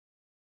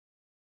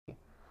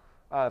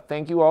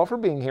Thank you all for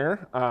being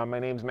here. My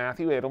name is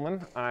Matthew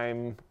Edelman.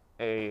 I'm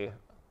a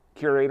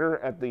curator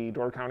at the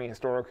Door County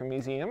Historical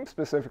Museum,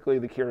 specifically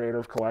the curator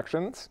of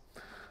collections.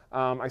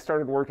 I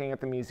started working at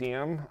the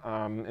museum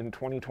in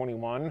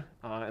 2021,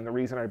 and the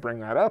reason I bring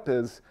that up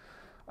is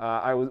when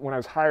I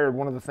was hired,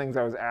 one of the things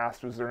I was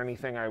asked was there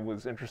anything I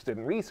was interested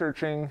in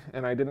researching,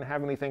 and I didn't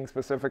have anything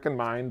specific in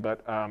mind,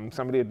 but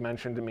somebody had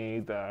mentioned to me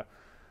the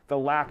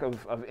lack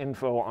of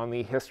info on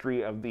the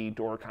history of the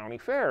Door County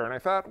Fair. And I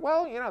thought,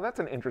 well, that's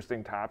an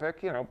interesting topic.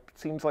 It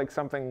seems like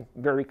something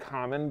very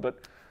common, but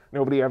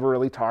nobody ever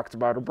really talks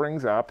about or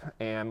brings up.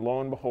 And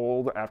lo and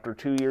behold, after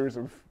 2 years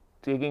of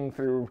digging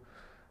through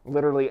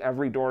literally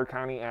every Door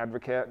County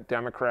Advocate,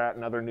 Democrat,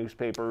 and other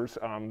newspapers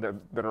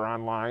that are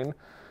online,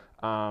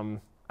 I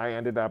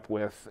ended up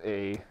with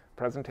a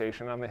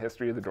presentation on the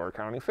history of the Door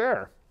County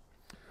Fair.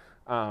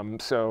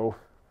 So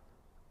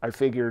I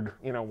figured,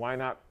 why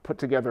not put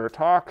together a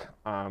talk?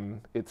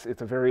 It's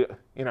a very,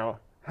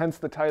 hence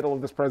the title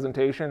of this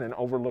presentation, An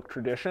Overlooked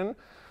Tradition.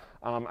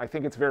 I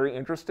think it's very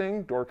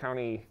interesting.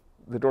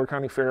 The Door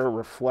County Fair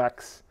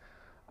reflects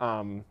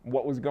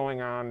what was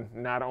going on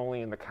not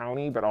only in the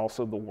county, but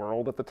also the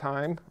world at the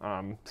time,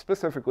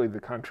 specifically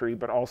the country,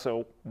 but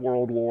also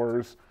world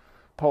wars,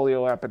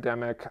 polio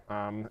epidemic,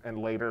 and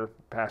later,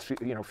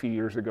 few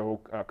years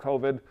ago,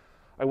 COVID.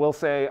 I will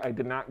say I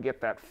did not get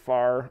that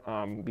far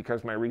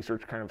because my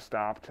research kind of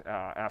stopped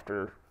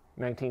after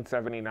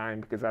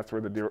 1979, because that's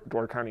where the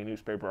Door County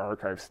Newspaper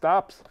Archive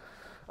stops.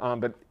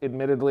 But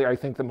admittedly, I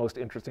think the most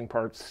interesting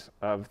parts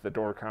of the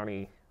Door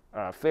County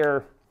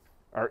Fair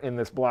are in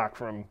this block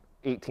from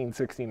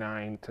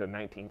 1869 to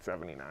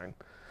 1979.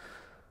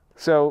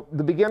 So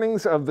the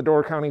beginnings of the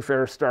Door County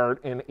Fair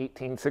start in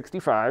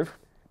 1865.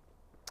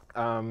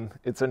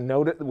 It's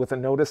with a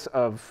notice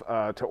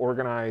to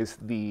organize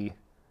the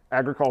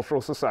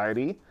Agricultural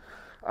Society.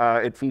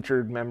 It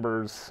featured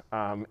members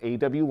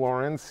A.W.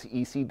 Lawrence,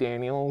 E.C.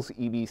 Daniels,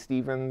 E.B.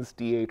 Stevens,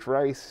 D.H.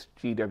 Rice,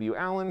 G.W.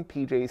 Allen,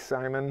 P.J.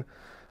 Simon,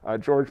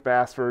 George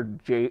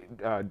Bassford,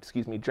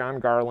 John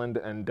Garland,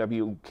 and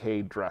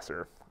W.K.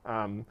 Dresser.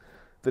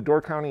 The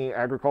Door County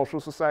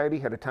Agricultural Society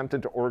had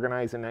attempted to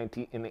organize in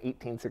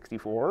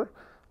 1864,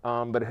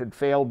 but it had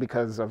failed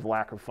because of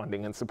lack of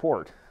funding and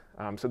support.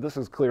 So this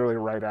was clearly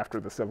right after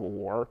the Civil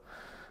War.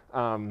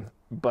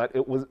 But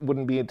it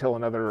wouldn't be until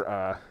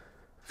another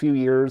few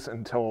years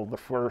until the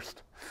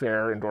first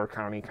fair in Door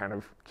County kind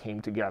of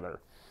came together,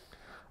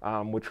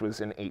 which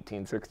was in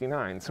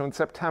 1869. So in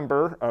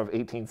September of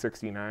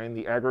 1869,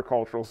 the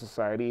Agricultural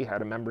Society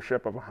had a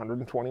membership of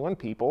 121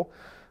 people.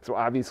 So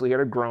obviously it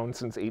had grown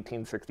since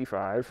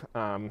 1865.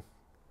 There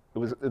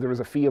was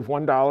a fee of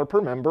 $1 per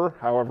member.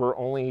 However,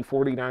 only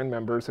 49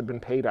 members had been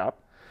paid up.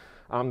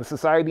 The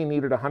society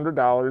needed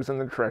 $100 in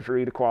the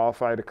treasury to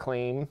qualify to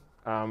claim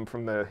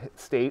from the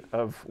state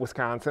of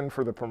Wisconsin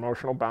for the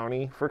promotional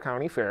bounty for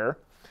county fair.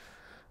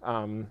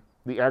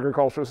 The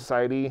Agricultural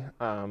Society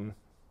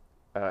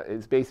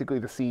is basically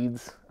the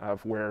seeds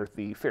of where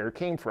the fair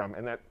came from,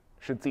 and that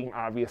should seem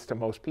obvious to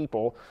most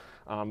people.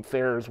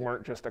 Fairs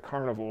weren't just a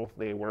carnival,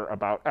 they were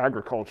about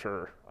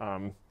agriculture,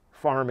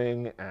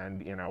 farming,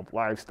 and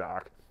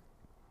livestock.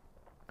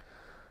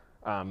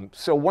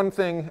 So one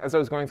thing, as I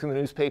was going through the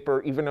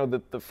newspaper, even though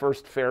the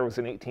first fair was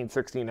in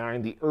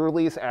 1869, the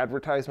earliest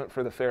advertisement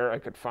for the fair I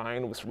could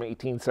find was from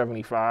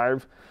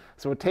 1875.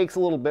 So it takes a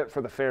little bit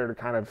for the fair to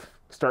kind of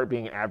start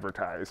being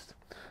advertised.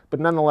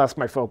 But nonetheless,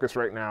 my focus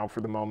right now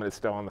for the moment is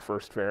still on the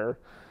first fair.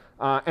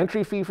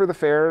 Entry fee for the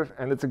fair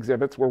and its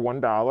exhibits were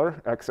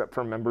 $1, except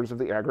for members of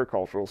the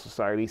Agricultural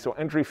Society. So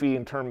entry fee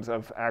in terms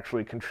of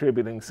actually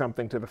contributing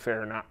something to the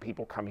fair, not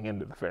people coming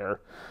into the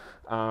fair.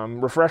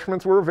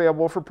 Refreshments were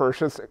available for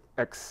purchase,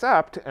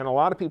 except, and a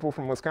lot of people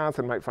from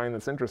Wisconsin might find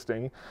this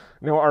interesting,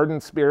 no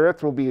ardent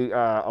spirits will be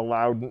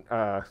allowed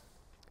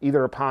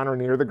either upon or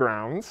near the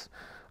grounds.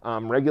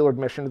 Regular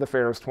admission to the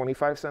fair is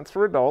 25 cents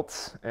for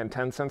adults and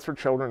 10 cents for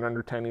children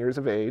under 10 years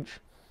of age.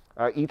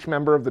 Each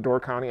member of the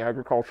Door County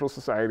Agricultural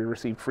Society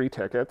received free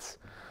tickets.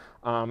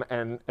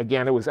 And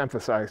again, it was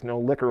emphasized, no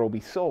liquor will be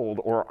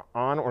sold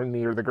on or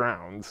near the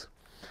grounds.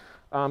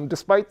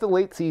 Despite the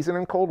late season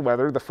and cold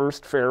weather, the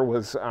first fair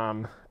was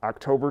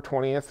October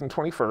 20th and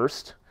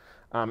 21st.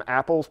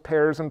 Apples,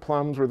 pears, and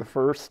plums were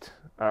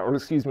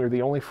were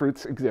the only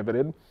fruits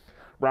exhibited.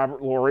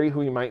 Robert Laurie,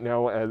 who you might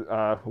know as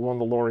who owned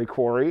the Laurie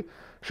Quarry,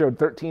 showed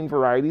 13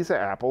 varieties of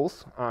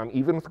apples.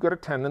 Even with good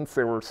attendance,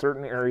 there were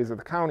certain areas of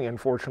the county,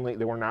 unfortunately,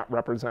 they were not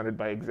represented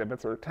by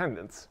exhibits or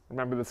attendance.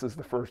 Remember, this is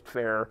the first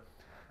fair,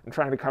 and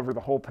trying to cover the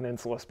whole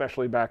peninsula,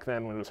 especially back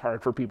then when it was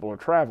hard for people to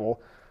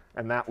travel,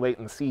 and that late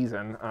in the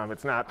season,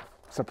 it's not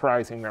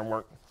surprising there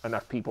weren't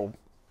enough people,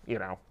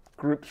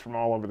 groups from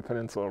all over the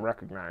peninsula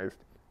recognized.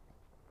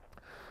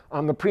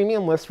 The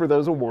premium list for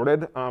those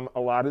awarded, a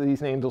lot of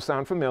these names will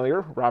sound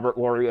familiar. Robert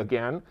Laurie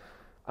again,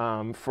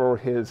 for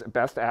his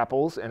best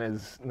apples and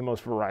the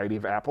most variety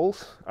of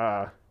apples.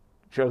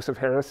 Joseph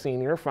Harris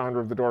Sr., founder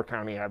of the Door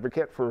County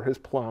Advocate, for his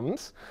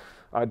plums.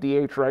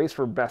 D.H. Rice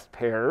for best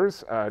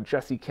pears.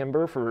 Jesse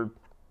Kimber for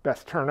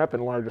best turnip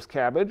and largest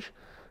cabbage.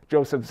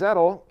 Joseph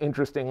Zettel,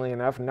 interestingly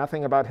enough,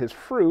 nothing about his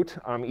fruit,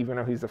 even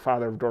though he's the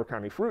father of Door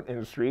County fruit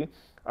industry,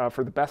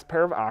 for the best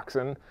pair of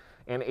oxen,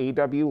 and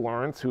A.W.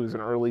 Lawrence, who is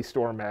an early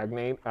store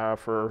magnate,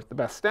 for the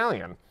best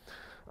stallion.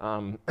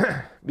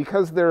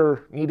 Because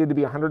there needed to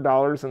be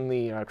 $100 in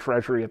the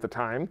treasury at the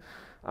time,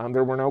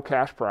 there were no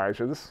cash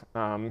prizes.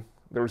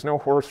 There was no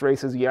horse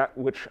races yet,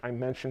 which I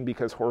mentioned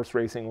because horse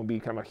racing will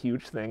become a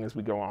huge thing as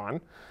we go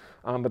on.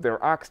 But there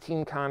are ox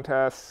team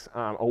contests,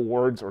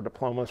 awards or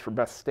diplomas for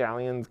best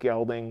stallions,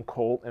 gelding,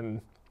 colt,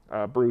 and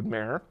brood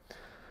mare.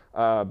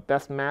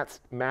 Best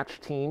match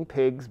team,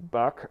 pigs,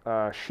 buck,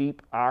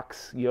 sheep,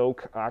 ox,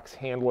 yoke, ox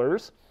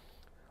handlers.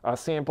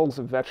 Samples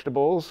of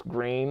vegetables,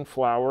 grain,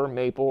 flour,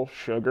 maple,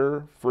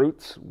 sugar,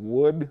 fruits,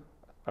 wood,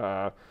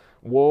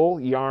 wool,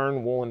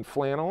 yarn, woolen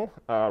flannel,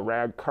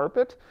 rag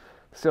carpet,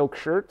 silk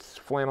shirts,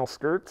 flannel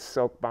skirts,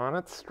 silk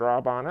bonnets, straw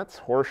bonnets,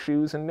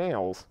 horseshoes, and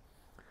nails.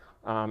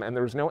 And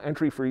there was no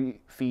entry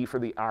fee for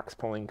the ox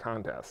pulling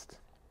contest.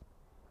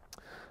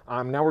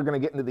 Now we're going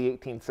to get into the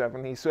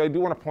 1870s. So I do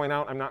want to point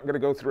out, I'm not going to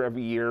go through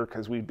every year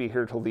because we'd be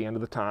here till the end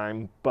of the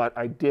time, but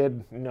I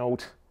did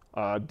note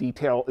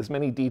as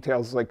many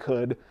details as I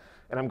could,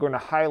 and I'm going to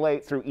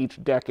highlight through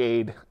each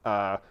decade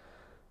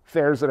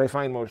fairs that I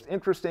find most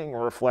interesting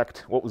or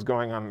reflect what was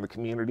going on in the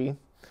community.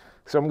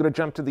 So I'm going to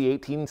jump to the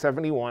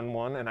 1871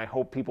 one, and I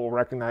hope people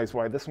recognize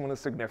why this one is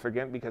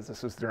significant, because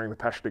this was during the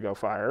Peshtigo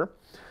fire.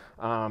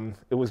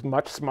 It was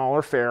much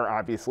smaller fair,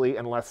 obviously,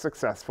 and less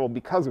successful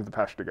because of the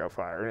Peshtigo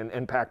fire, and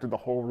impacted the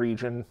whole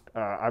region,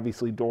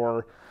 obviously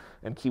Door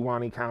and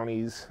Kewaunee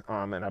counties,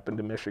 and up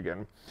into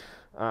Michigan,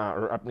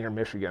 or up near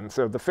Michigan.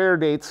 So the fair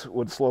dates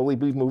would slowly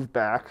be moved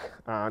back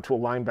to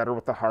align better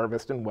with the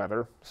harvest and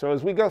weather. So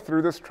as we go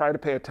through this, try to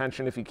pay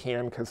attention if you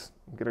can, because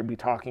I'm going to be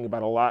talking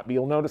about a lot, but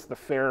you'll notice the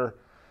fair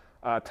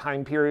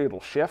time period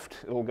will shift.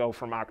 It'll go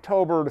from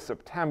October to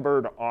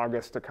September to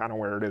August to kind of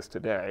where it is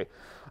today,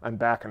 and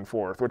back and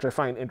forth, which I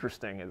find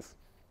interesting. Is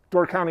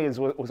Door County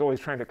was always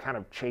trying to kind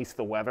of chase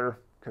the weather,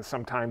 because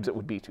sometimes it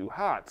would be too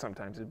hot,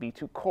 sometimes it'd be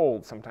too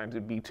cold, sometimes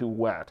it'd be too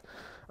wet.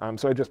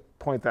 So I just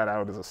point that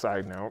out as a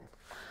side note.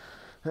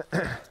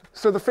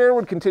 So the fair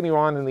would continue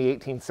on in the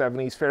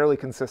 1870s, fairly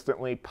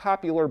consistently,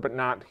 popular but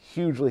not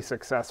hugely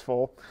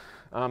successful.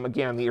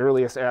 Again, the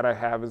earliest ad I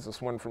have is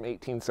this one from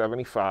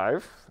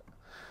 1875.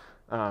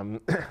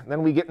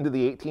 Then we get into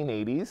the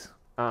 1880s.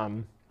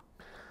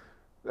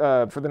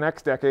 For the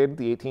next decade,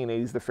 the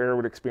 1880s, the fair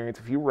would experience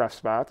a few rough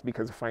spots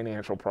because of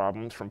financial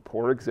problems from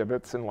poor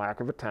exhibits and lack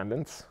of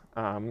attendance,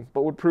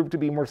 but would prove to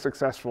be more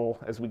successful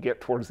as we get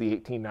towards the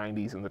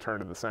 1890s and the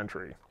turn of the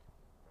century.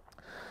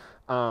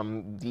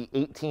 The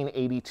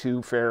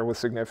 1882 fair was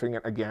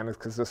significant again,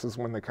 because this is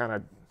when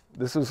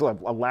this was a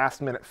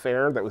last-minute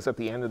fair that was at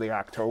the end of the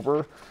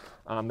October.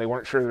 They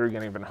weren't sure they were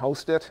going to even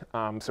host it,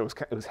 so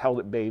it was held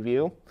at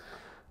Bayview.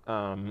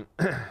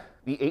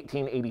 The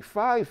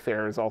 1885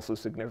 fair is also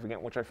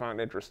significant, which I found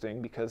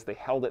interesting because they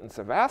held it in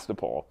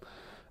Sevastopol.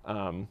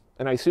 And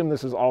I assume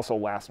this is also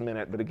last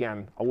minute, but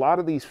again, a lot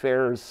of these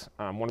fairs,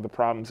 one of the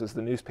problems is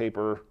the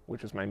newspaper,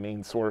 which is my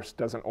main source,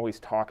 doesn't always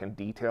talk in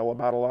detail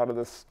about a lot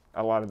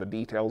of the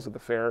details of the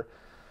fair.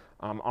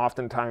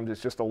 Oftentimes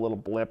it's just a little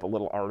blip, a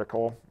little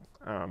article.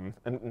 And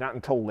not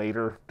until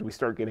later do we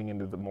start getting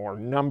into the more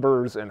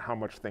numbers and how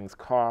much things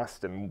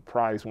cost and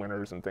prize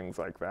winners and things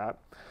like that.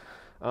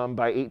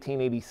 By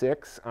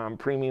 1886,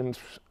 premiums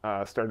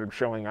started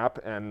showing up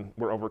and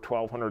were over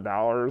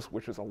 $1,200,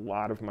 which is a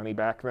lot of money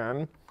back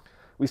then.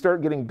 We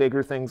start getting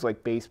bigger things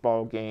like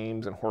baseball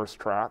games and horse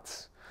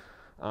trots.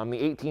 The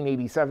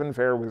 1887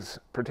 fair was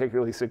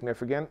particularly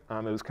significant.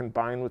 It was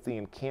combined with the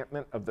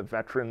encampment of the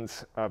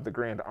veterans of the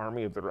Grand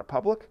Army of the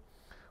Republic,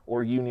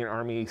 or Union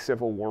Army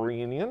Civil War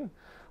Union,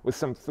 with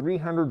some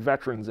 300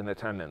 veterans in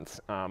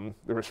attendance.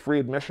 There was free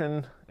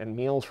admission and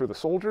meals for the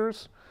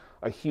soldiers,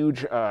 a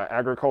huge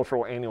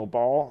agricultural annual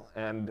ball,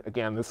 and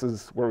again, this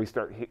is where we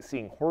start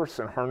seeing horse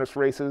and harness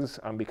races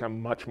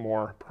become much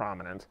more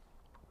prominent.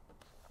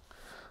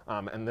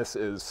 And this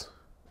is,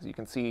 as you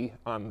can see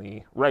on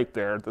the right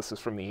there, this is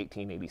from the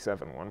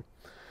 1887 one.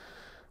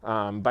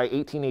 By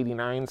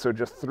 1889, so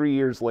just 3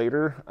 years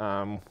later,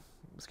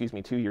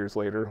 2 years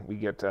later, we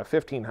get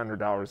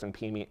 $1,500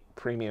 in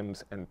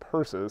premiums and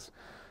purses.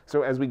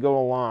 So as we go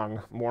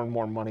along, more and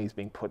more money is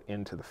being put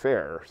into the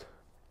fairs.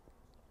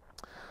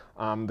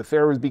 The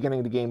fair was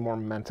beginning to gain more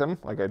momentum,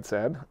 like I'd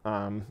said,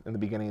 in the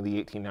beginning of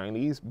the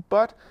 1890s,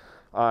 but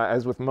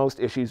as with most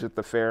issues with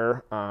the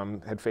fair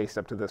had faced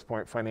up to this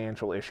point,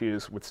 financial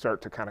issues would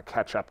start to kind of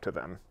catch up to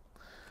them.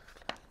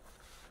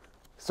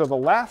 So the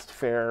last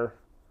fair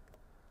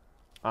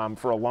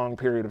for a long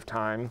period of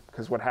time,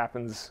 because what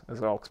happens,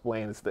 as I'll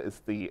explain,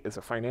 is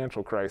a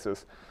financial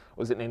crisis,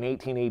 was in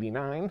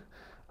 1889.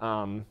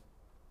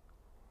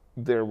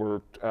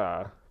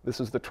 This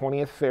was the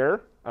 20th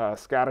fair,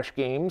 Scottish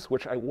Games,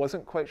 which I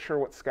wasn't quite sure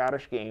what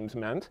Scottish Games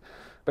meant,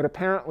 but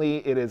apparently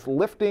it is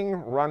lifting,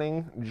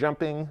 running,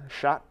 jumping,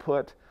 shot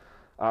put,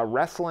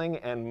 wrestling,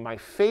 and my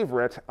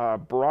favorite,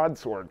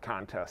 broadsword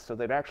contest. So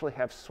they'd actually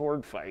have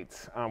sword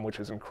fights,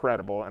 which is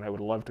incredible, and I would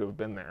love to have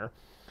been there.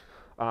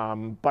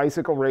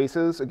 Bicycle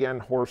races, again,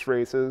 horse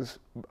races,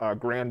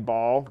 grand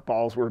ball.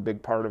 Balls were a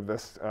big part of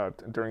this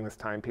during this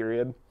time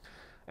period.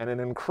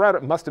 And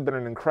must have been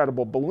an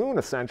incredible balloon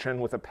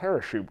ascension with a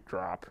parachute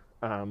drop.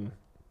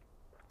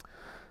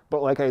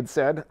 But like I had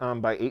said,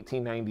 by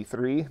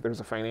 1893,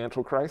 there's a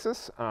financial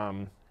crisis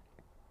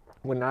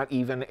when not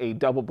even a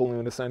double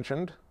balloon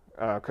ascension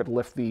could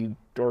lift the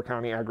Door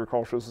County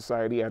Agricultural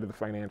Society out of the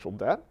financial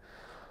debt.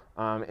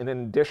 And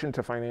in addition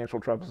to financial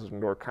troubles in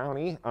Door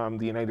County,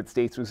 the United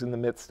States was in the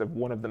midst of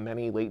one of the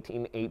many late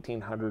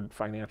 1800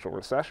 financial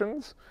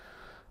recessions.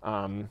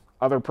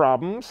 Other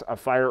problems, a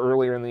fire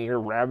earlier in the year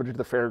ravaged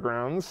the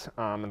fairgrounds,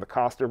 and the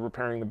cost of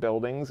repairing the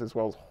buildings as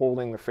well as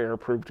holding the fair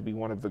proved to be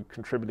one of the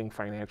contributing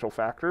financial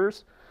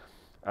factors.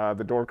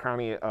 The Door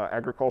County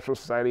Agricultural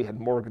Society had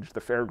mortgaged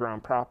the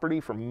fairground property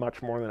for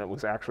much more than it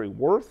was actually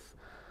worth.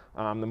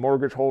 The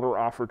mortgage holder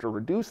offered to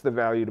reduce the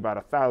value to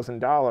about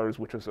 $1,000,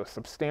 which was a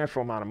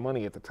substantial amount of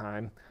money at the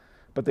time,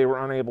 but they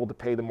were unable to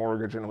pay the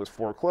mortgage and it was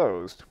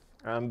foreclosed.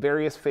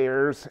 Various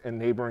fairs in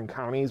neighboring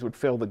counties would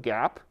fill the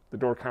gap. The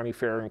Door County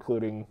Fair,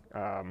 including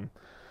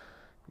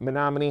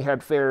Menominee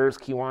had fairs,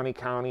 Kewaunee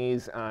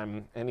counties,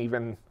 and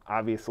even,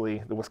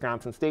 obviously, the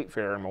Wisconsin State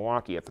Fair in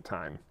Milwaukee at the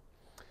time.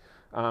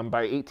 By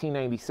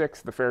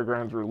 1896, the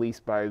fairgrounds were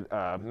leased by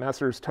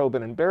Messrs.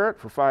 Tobin and Barrett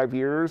for 5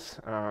 years,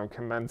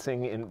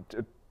 commencing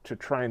to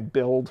try and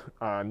build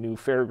a new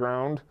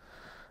fairground.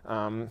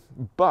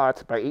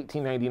 But by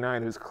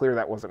 1899, it was clear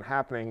that wasn't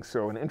happening,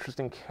 so an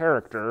interesting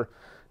character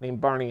named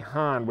Barney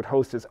Hahn would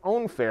host his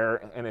own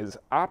fair and his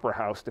opera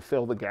house to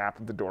fill the gap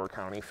of the Door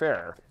County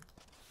Fair.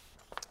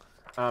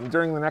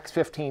 During the next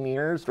 15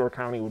 years, Door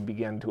County would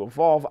begin to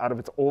evolve out of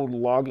its old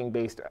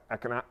logging-based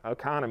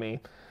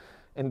economy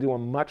into a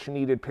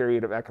much-needed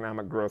period of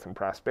economic growth and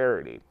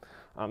prosperity.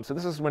 So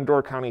this is when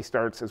Door County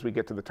starts, as we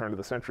get to the turn of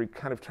the century,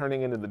 kind of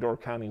turning into the Door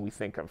County we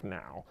think of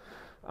now.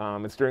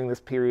 It's during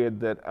this period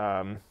that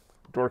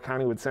Door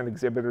County would send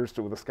exhibitors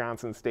to the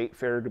Wisconsin State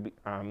Fair to be,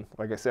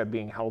 like I said,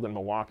 being held in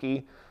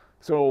Milwaukee.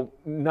 So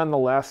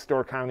nonetheless,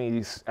 Door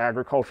County's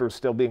agriculture is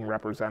still being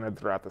represented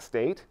throughout the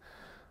state.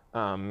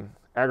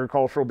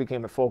 Agriculture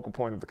became the focal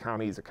point of the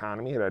county's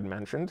economy, as I'd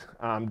mentioned.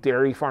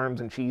 Dairy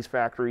farms and cheese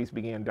factories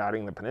began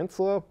dotting the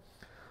peninsula.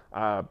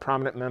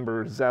 Prominent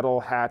members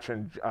Zettel, Hatch,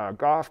 and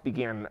Goff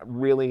began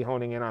really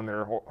honing in on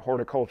their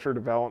horticulture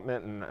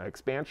development and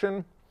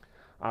expansion.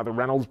 The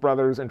Reynolds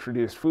brothers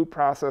introduced food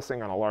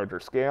processing on a larger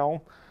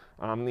scale.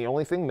 The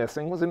only thing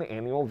missing was an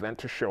annual event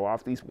to show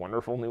off these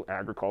wonderful new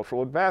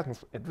agricultural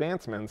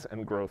advancements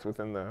and growth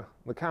within the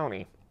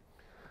county.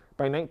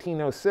 By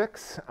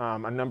 1906,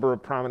 a number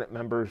of prominent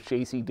members,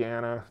 J.C.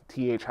 Dana,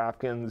 T.H.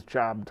 Hopkins,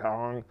 Job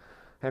Tong,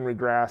 Henry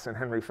Grass, and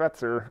Henry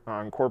Fetzer,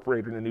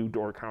 incorporated a new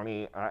Door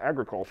County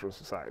Agricultural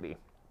Society.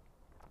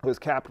 It was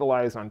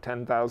capitalized on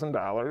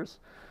 $10,000.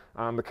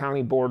 The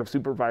County Board of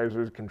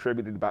Supervisors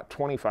contributed about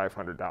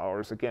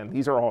 $2,500. Again,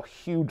 these are all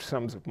huge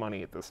sums of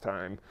money at this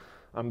time.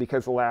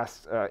 Because the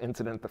last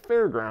incident at the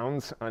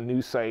fairgrounds, a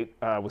new site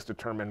was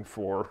determined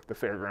for the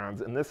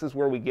fairgrounds, and this is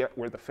where we get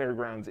where the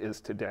fairgrounds is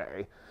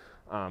today.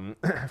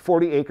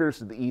 40 acres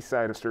to the east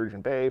side of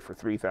Sturgeon Bay for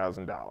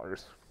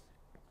 $3,000.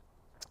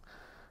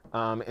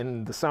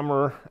 In the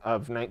summer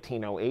of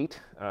 1908,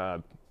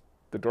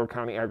 the Door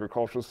County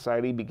Agricultural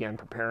Society began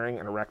preparing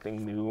and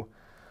erecting new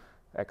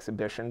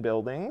exhibition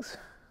buildings.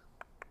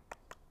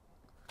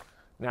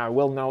 Now, I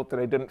will note that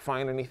I didn't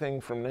find anything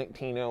from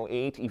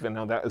 1908, even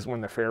though that is when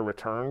the fair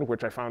returned,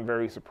 which I found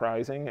very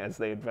surprising, as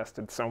they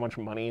invested so much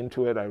money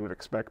into it. I would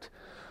expect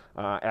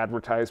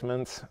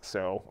advertisements,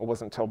 so it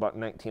wasn't until about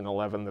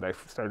 1911 that I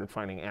started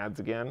finding ads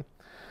again.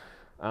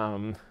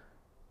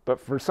 But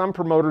for some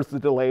promoters, the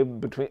delay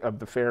of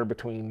the fair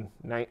between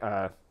when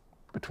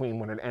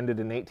it ended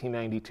in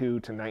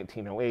 1892 to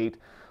 1908,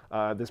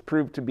 this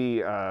proved to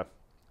be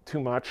too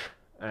much,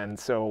 and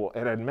so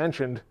it had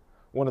mentioned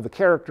one of the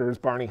characters,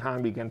 Barney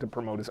Hahn, began to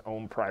promote his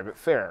own private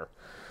fair.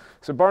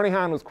 So Barney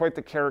Hahn was quite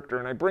the character,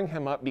 and I bring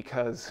him up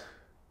because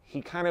he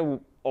kind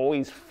of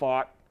always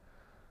fought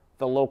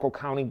the local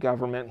county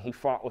government. He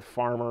fought with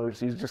farmers.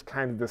 He's just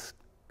kind of this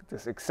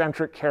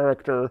eccentric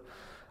character.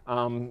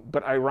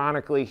 But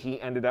ironically, he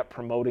ended up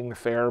promoting the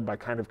fair by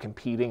kind of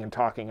competing and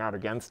talking out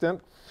against it.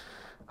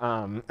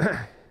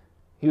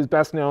 He was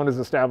best known as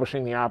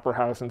establishing the Opera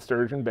House in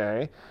Sturgeon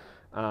Bay.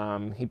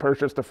 He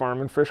purchased a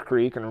farm in Fish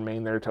Creek and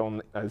remained there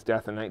till his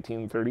death in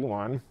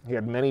 1931. He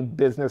had many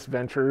business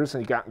ventures,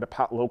 and he got into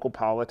local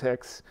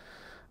politics.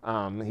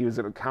 He was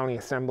a county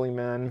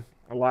assemblyman.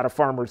 A lot of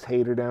farmers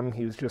hated him.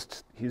 He was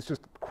just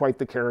quite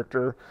the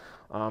character.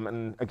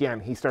 And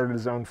again, he started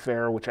his own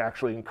fair, which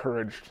actually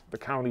encouraged the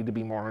county to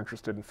be more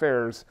interested in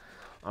fairs.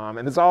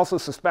 And it's also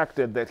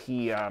suspected that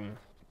he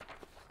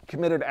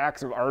committed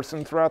acts of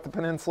arson throughout the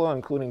peninsula,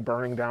 including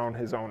burning down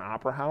his own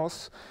opera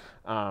house.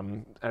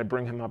 I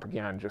bring him up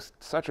again,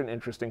 just such an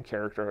interesting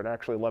character. I'd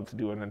actually love to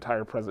do an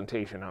entire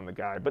presentation on the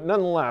guy. But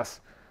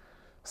nonetheless,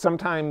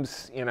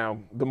 sometimes,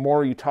 the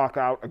more you talk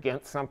out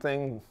against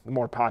something, the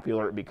more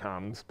popular it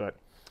becomes. But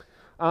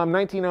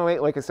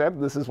 1908, like I said,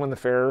 this is when the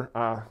fair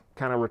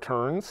kind of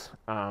returns.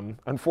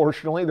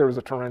 Unfortunately, there was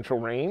a torrential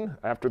rain.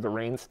 After the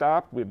rain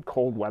stopped, we had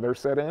cold weather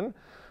set in.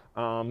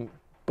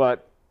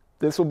 But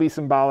this will be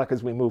symbolic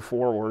as we move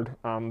forward.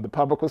 The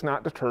public was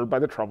not deterred by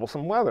the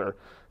troublesome weather.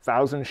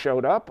 Thousands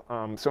showed up.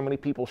 So many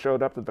people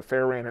showed up that the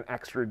fair ran an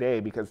extra day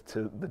because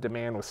the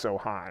demand was so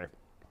high.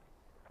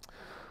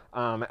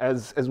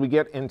 As we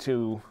get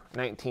into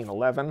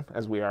 1911,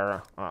 as we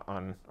are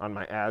on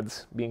my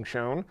ads being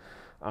shown,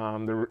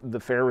 the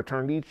fair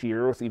returned each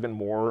year with even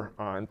more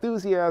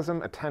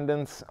enthusiasm,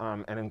 attendance,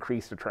 and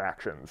increased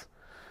attractions.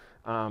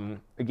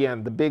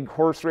 Again, the big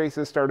horse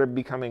races started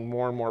becoming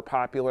more and more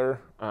popular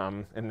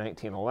in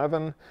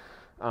 1911.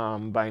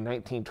 By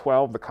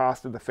 1912, the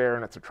cost of the fair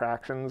and its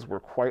attractions were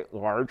quite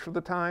large for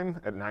the time,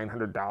 at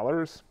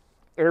 $900.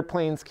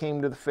 Airplanes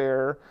came to the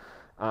fair,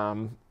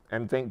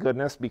 and thank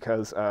goodness,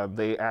 because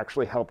they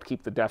actually helped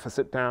keep the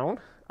deficit down.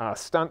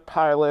 Stunt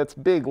pilots,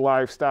 big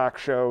livestock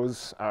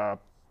shows,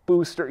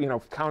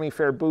 county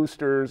fair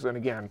boosters, and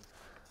again, I'm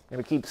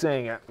going to keep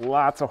saying it,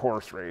 lots of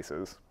horse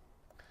races.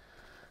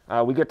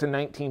 We get to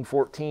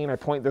 1914. I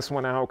point this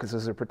one out because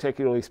this is a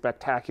particularly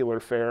spectacular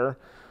fair.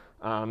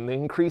 They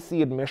increased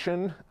the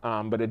admission,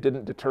 but it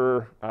didn't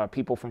deter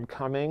people from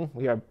coming.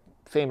 We have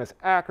famous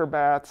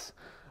acrobats.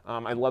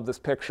 I love this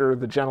picture.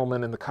 The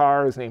gentleman in the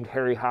car is named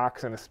Harry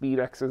Hawks in a speed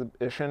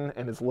exhibition,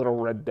 and his little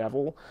red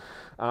devil.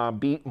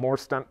 Beat more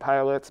stunt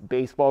pilots,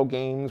 baseball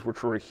games,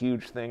 which were a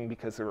huge thing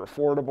because they're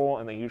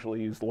affordable and they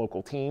usually use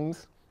local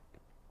teams.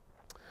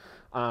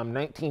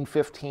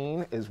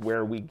 1915 is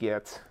where we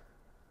get,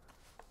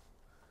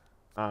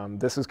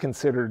 this is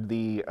considered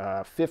the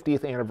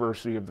 50th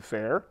anniversary of the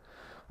fair.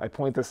 I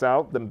point this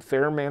out. The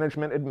fair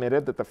management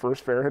admitted that the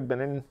first fair had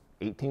been in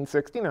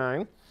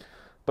 1869,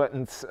 but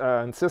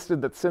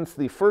insisted that since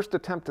the first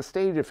attempt to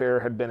stage a fair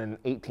had been in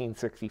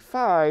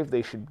 1865,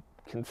 they should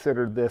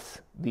consider this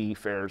the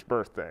fair's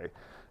birthday.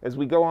 As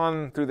we go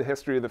on through the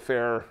history of the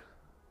fair,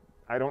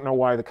 I don't know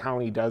why the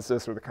county does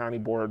this or the county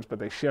boards, but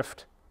they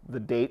shift the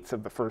dates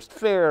of the first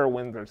fair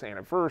when there's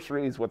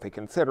anniversaries, what they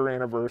consider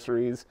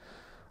anniversaries.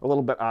 A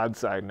little bit odd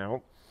side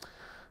note.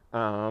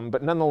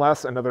 But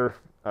nonetheless, another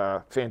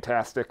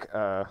fantastic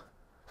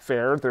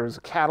fair. There's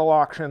cattle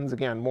auctions,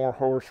 again, more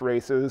horse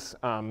races.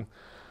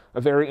 A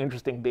very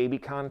interesting baby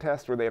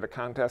contest where they had a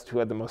contest who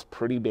had the most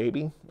pretty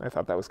baby. I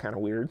thought that was kind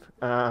of weird.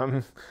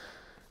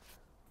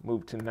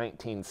 Moved to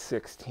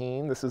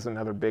 1916. This is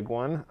another big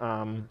one.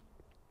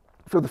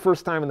 For the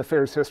first time in the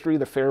fair's history,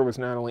 the fair was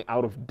not only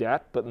out of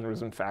debt, but there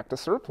was in fact a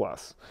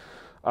surplus.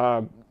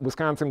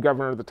 Wisconsin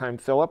governor at the time,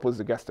 Philip, was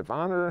the guest of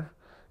honor.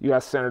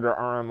 U.S. Senator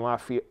R.M.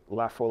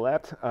 La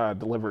Follette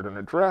delivered an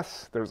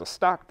address. There was a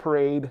stock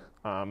parade.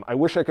 I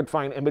wish I could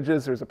find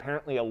images. There's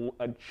apparently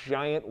a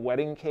giant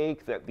wedding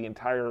cake that the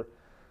entire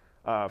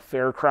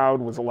fair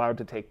crowd was allowed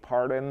to take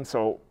part in,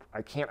 so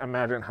I can't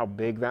imagine how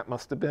big that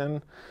must have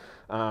been.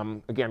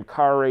 Again,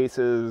 car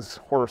races,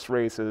 horse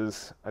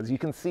races. As you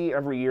can see,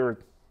 every year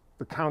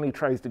the county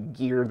tries to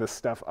gear this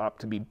stuff up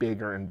to be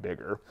bigger and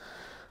bigger.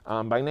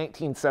 By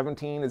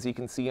 1917, as you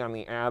can see on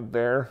the ad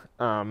there,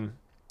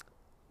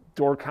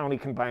 Door County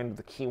combined with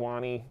the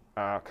Kewaunee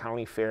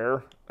County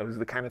Fair. It was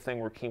the kind of thing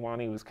where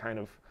Kewaunee was kind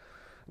of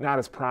not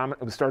as prominent.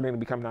 It was starting to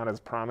become not as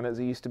prominent as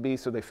it used to be,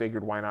 so they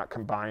figured why not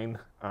combine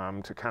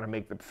to kind of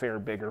make the fair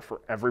bigger for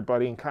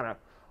everybody and kind of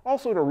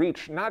also to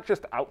reach not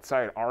just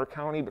outside our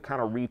county, but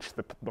kind of reach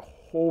the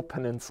whole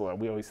peninsula.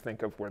 We always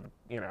think of where,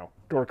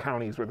 Door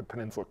County is where the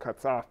peninsula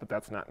cuts off, but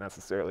that's not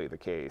necessarily the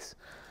case.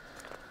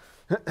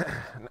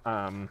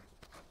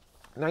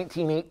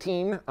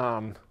 1918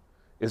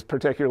 is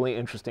particularly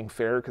interesting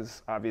fair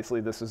because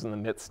obviously this is in the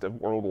midst of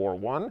World War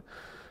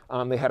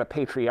I. They had a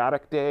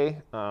patriotic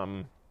day.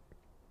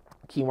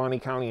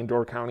 Kewaunee County and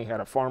Door County had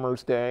a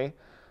farmer's day.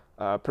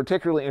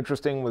 Particularly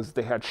interesting was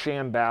they had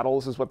sham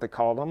battles, is what they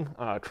called them,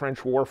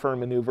 trench warfare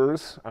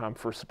maneuvers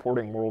for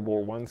supporting World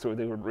War I. So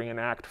they would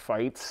reenact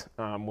fights,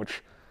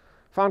 which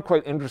I found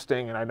quite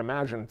interesting, and I'd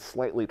imagine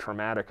slightly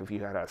traumatic if you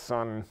had a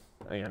son,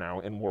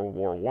 in World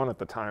War I at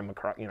the time,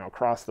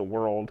 across the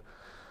world.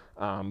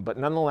 But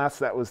nonetheless,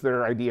 that was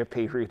their idea of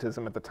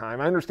patriotism at the time.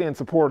 I understand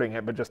supporting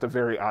it, but just a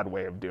very odd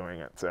way of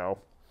doing it. So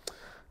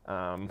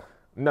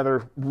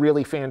another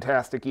really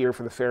fantastic year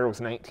for the fair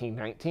was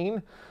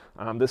 1919.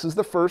 This is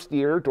the first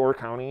year Door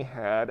County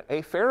had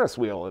a Ferris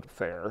wheel at the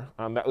fair.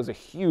 That was a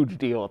huge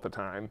deal at the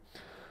time.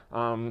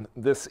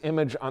 This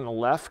image on the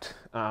left,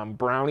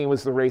 Brownie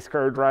was the race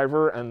car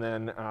driver, and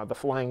then the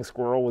Flying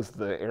Squirrel was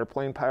the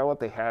airplane pilot.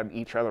 They had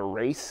each other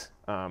race,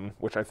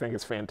 which I think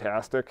is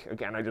fantastic.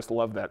 Again, I just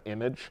love that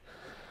image.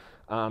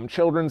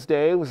 Children's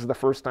Day was the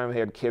first time they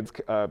had kids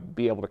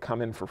be able to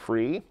come in for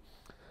free.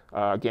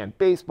 Again,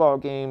 baseball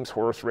games,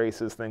 horse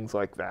races, things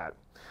like that.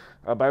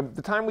 By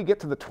the time we get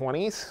to the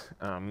 20s,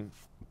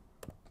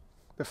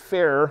 the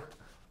fair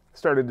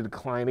started to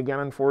decline again,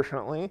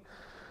 unfortunately.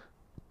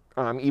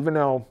 Even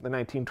though the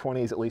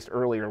 1920s, at least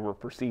earlier, were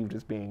perceived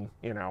as being,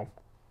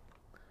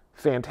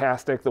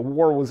 fantastic. The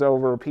war was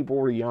over, people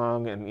were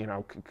young and,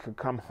 could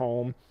come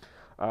home.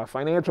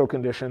 financial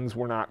conditions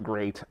were not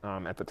great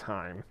at the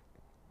time.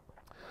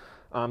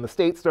 The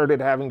state started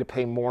having to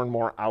pay more and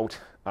more out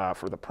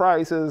for the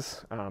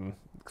prizes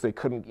because they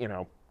couldn't,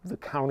 the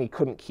county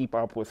couldn't keep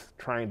up with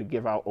trying to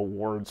give out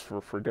awards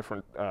for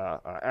different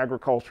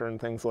agriculture and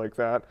things like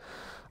that.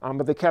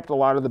 But they kept a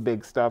lot of the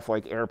big stuff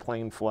like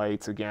airplane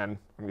flights. Again,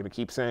 I'm going to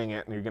keep saying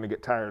it and you're going to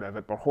get tired of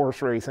it, but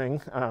horse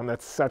racing,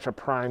 that's such a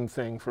prime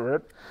thing for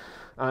it.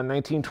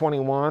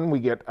 1921, we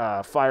get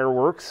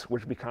fireworks,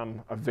 which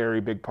become a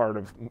very big part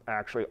of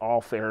actually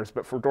all fairs,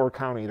 but for Door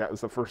County, that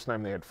was the first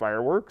time they had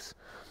fireworks.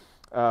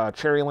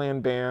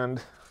 Cherryland Band,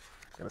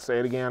 I'm going to say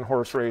it again,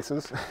 horse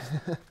races.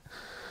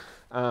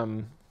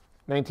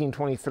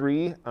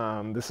 1923,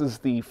 this is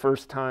the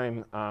first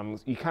time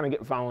you kind of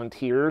get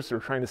volunteers. They're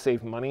trying to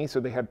save money, so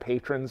they had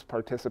patrons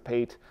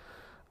participate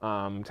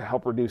to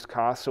help reduce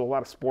costs. So a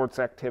lot of sports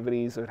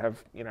activities that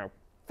have,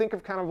 think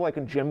of kind of like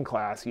a gym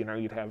class.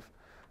 You'd have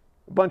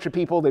a bunch of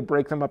people, they'd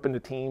break them up into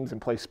teams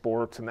and play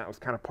sports, and that was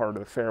kind of part of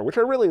the fair, which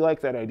I really like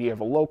that idea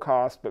of a low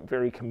cost but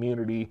very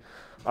community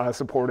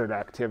supported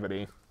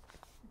activity.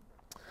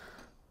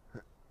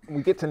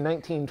 We get to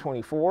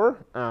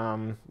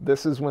 1924.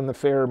 This is when the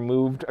fair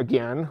moved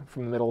again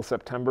from the middle of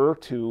September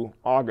to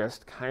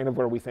August, kind of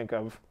where we think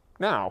of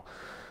now.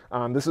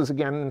 This is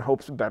again in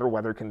hopes of better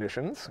weather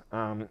conditions.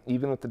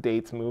 Even with the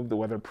dates moved, the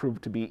weather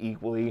proved to be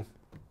equally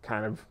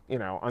kind of,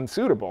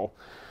 unsuitable.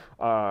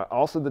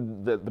 Also,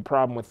 the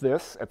problem with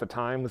this at the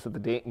time was that the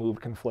date move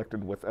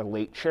conflicted with a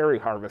late cherry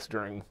harvest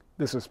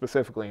this was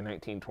specifically in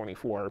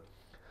 1924.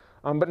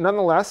 But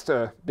nonetheless,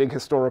 a big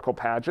historical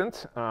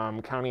pageant,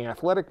 county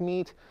athletic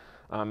meet,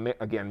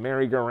 again,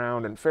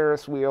 merry-go-round and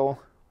Ferris wheel,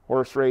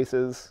 horse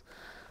races.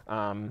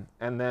 And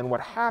then what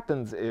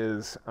happens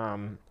is,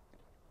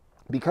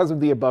 because of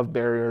the above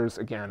barriers,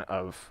 again,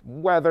 of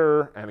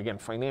weather and, again,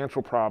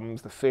 financial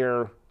problems, the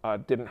fair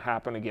didn't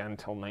happen again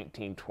until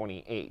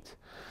 1928.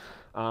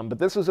 But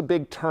this was a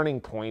big turning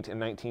point in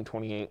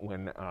 1928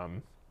 when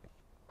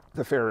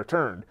the fair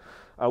returned.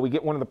 We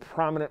get one of the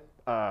prominent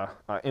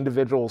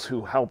individuals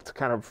who helped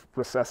kind of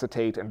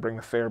resuscitate and bring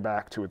the fair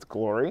back to its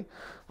glory,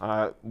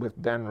 with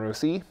Ben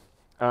Rossi,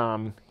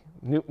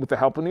 with the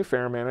help of new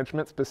fair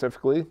management,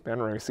 specifically Ben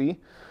Rossi.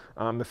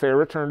 The fair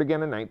returned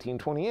again in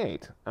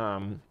 1928.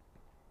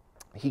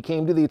 He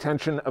came to the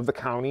attention of the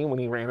county when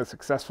he ran a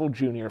successful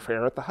junior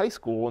fair at the high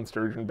school in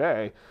Sturgeon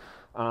Bay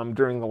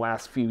during the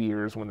last few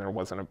years when there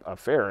wasn't a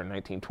fair in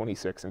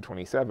 1926 and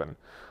 27.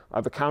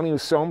 The county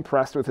was so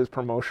impressed with his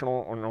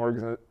promotional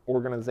and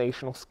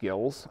organizational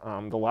skills,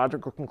 the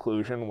logical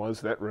conclusion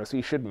was that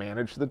Rossi should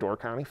manage the Door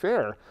County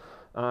Fair,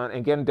 and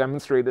again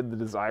demonstrated the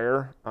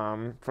desire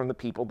from the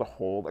people to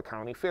hold a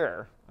county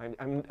fair.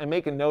 I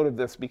make a note of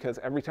this because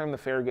every time the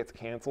fair gets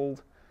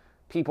canceled,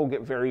 people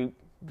get very,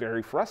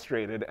 very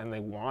frustrated and they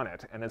want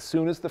it. And as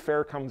soon as the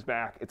fair comes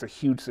back, it's a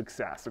huge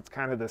success. It's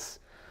kind of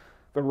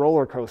the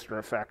roller coaster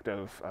effect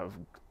of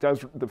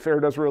the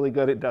fair does really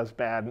good, it does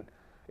bad,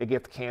 it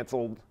gets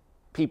canceled,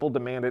 people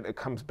demand it, it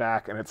comes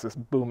back, and it's this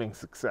booming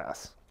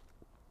success.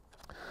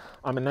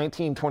 In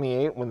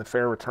 1928, when the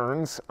fair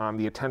returns,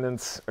 the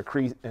attendance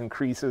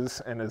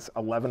increases and is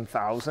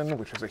 11,000,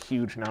 which is a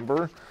huge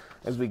number.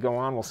 As we go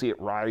on, we'll see it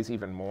rise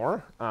even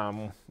more.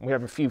 We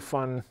have a few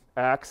fun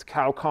acts,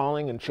 cow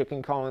calling and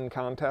chicken calling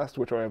contest,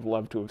 which I have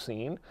loved to have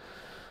seen.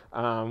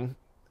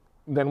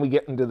 Then we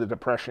get into the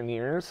Depression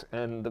years,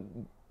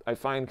 and I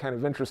find kind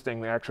of interesting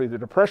that actually the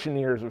Depression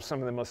years were some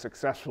of the most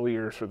successful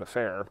years for the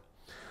fair.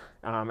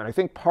 And I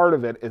think part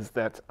of it is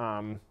that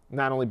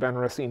not only Ben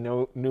Rossi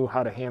knew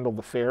how to handle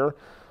the fair,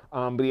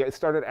 but he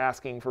started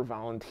asking for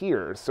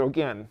volunteers. So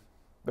again,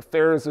 the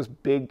fair is this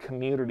big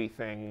community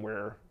thing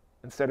where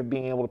instead of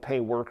being able to pay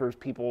workers,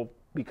 people,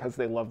 because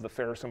they love the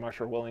fair so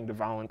much, are willing to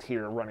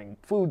volunteer running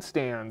food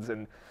stands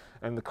and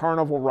the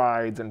carnival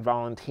rides and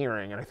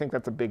volunteering. And I think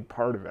that's a big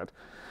part of it.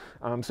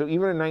 So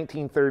even in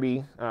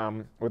 1930,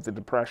 with the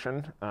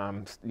Depression,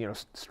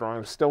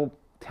 strong, still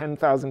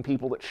 10,000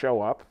 people that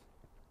show up.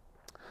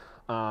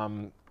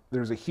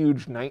 There's a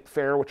huge night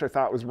fair, which I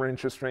thought was really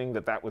interesting,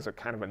 that was a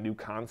kind of a new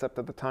concept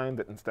at the time,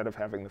 that instead of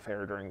having the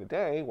fair during the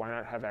day, why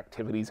not have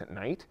activities at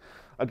night?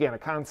 Again, a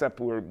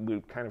concept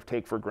we kind of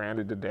take for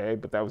granted today,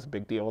 but that was a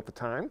big deal at the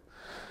time.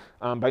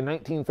 By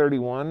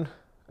 1931,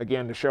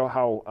 again, to show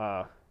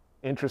how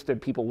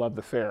interested people love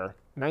the fair,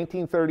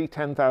 1930,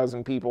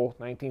 10,000 people,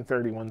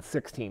 1931,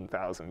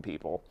 16,000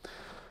 people.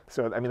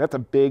 So, I mean, that's a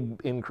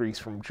big increase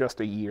from just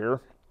a year.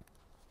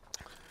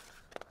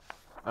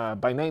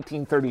 By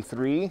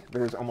 1933,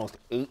 there's almost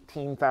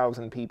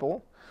 18,000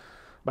 people.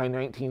 By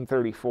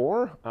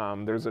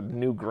 1934, there's a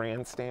new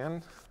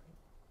grandstand.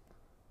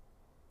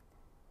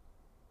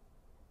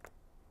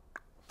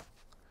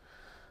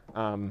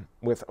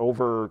 With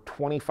over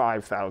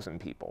 25,000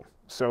 people.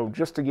 So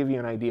just to give you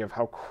an idea of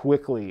how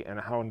quickly and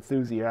how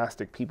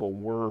enthusiastic people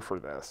were for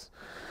this.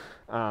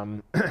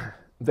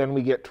 Then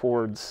we get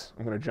towards,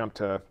 I'm going to jump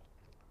to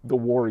the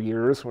war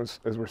years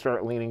as we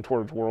start leaning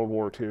towards World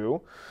War II.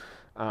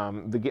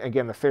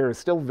 Again, the fair is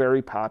still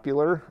very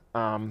popular,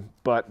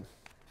 but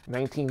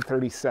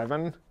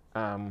 1937,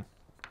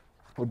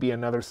 would be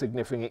another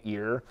significant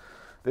year.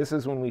 This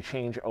is when we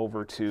change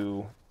over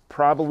to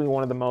probably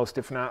one of the most,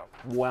 if not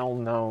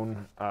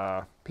well-known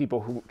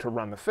people to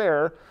run the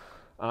fair,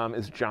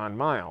 is John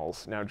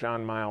Miles. Now,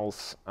 John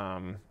Miles,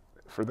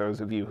 for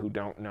those of you who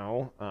don't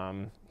know,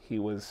 he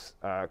was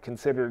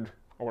considered,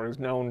 or is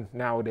known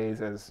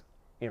nowadays as,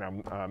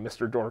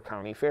 Mr. Door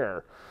County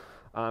Fair.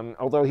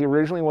 Although he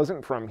originally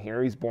wasn't from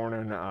here, he's born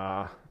in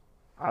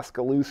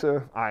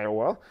Oskaloosa,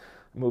 Iowa.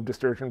 Moved to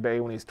Sturgeon Bay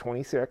when he's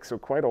 26, so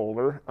quite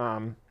older.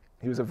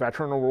 He was a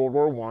veteran of World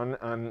War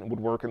I and would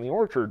work in the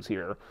orchards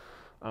here.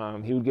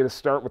 He would get a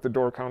start with the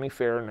Door County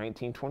Fair in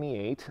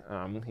 1928.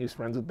 He was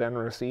friends with Ben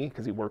Rissy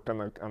because he worked on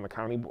the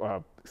county,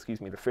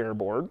 the fair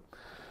board.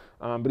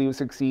 But he would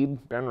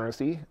succeed Ben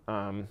Rissy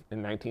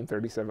in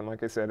 1937,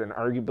 like I said, and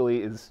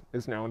arguably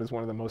is known as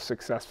one of the most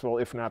successful,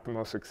 if not the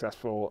most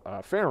successful,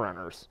 fair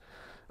runners.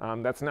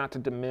 That's not to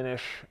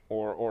diminish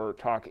or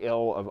talk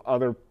ill of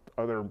other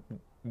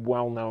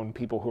well-known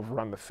people who have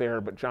run the fair,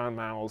 but John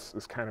Miles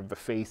is kind of the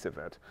face of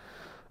it.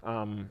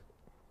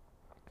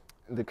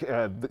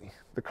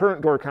 The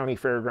current Door County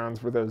Fairgrounds,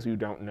 for those who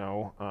don't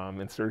know,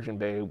 in Sturgeon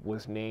Bay,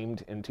 was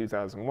named in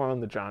 2001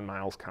 the John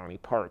Miles County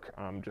Park,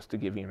 just to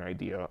give you an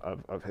idea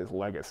of his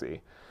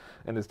legacy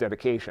and his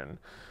dedication.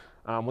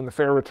 When the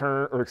fair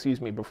returned,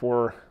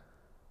 before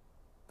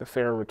the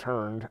fair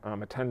returned,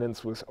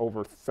 attendance was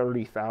over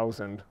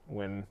 30,000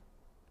 when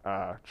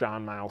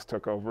John Miles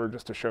took over,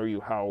 just to show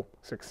you how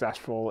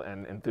successful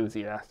and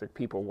enthusiastic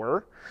people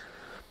were.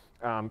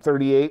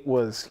 38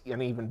 was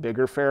an even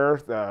bigger fair.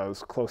 It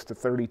was close to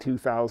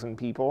 32,000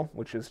 people,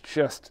 which is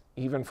just,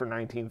 even for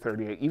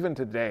 1938, even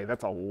today,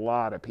 that's a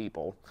lot of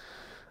people.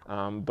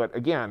 But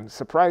again,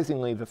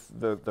 surprisingly, the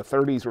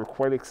 30s were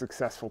quite a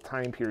successful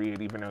time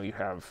period, even though you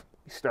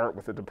start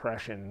with the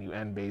Depression, and you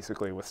end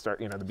basically with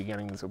the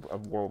beginnings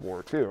of World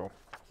War II.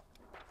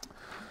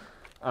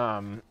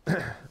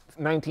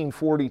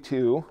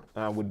 1942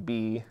 would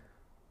be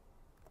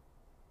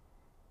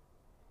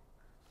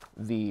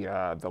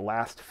the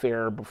last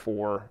fair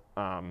before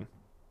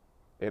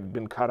it had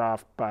been cut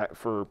off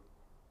for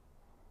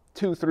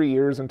 2-3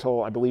 years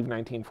until, I believe,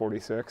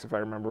 1946, if I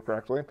remember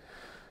correctly.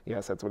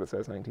 Yes, that's what it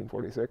says,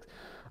 1946.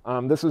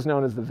 This was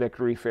known as the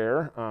Victory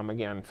Fair.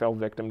 Again, fell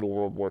victim to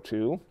World War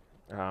II.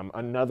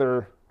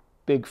 Another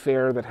big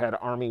fair that had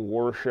Army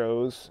war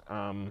shows,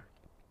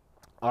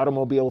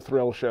 automobile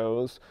thrill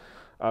shows,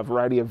 a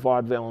variety of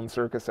vaudeville and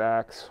circus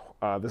acts.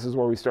 This is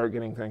where we start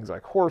getting things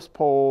like horse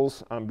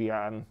polls,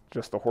 beyond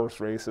just the horse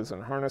races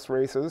and harness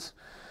races.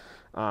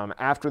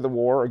 After the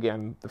war,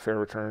 again, the fair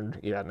returned,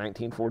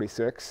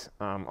 1946.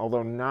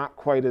 Although not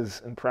quite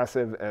as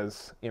impressive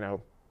as,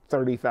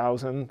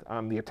 30,000,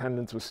 the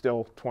attendance was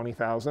still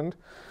 20,000.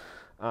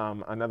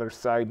 Another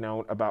side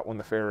note about when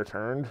the fair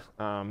returned,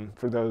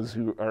 for those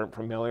who aren't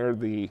familiar,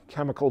 the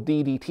chemical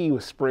DDT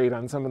was sprayed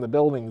on some of the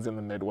buildings in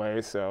the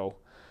Midway, so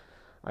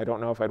I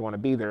don't know if I'd want to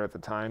be there at the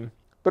time.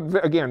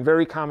 But again,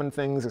 very common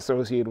things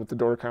associated with the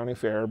Door County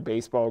Fair: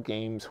 baseball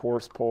games,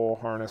 horse pole,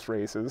 harness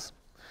races.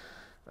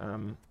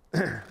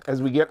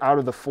 As we get out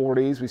of the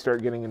 40s, we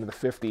start getting into the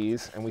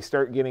 50s, and we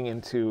start getting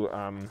into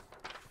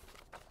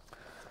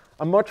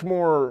a much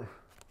more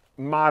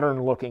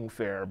modern-looking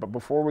fair. But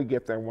before we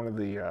get there, one of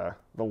the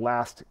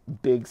last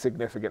big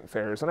significant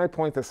fairs, and I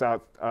point this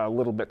out a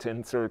little bit to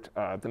insert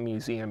the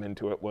museum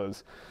into it,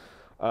 was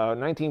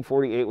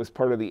 1948 was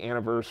part of the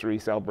anniversary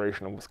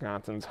celebration of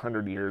Wisconsin's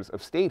 100 years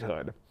of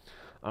statehood.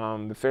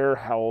 The fair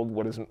held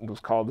what was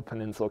called the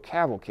Peninsula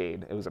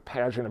Cavalcade. It was a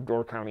pageant of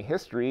Door County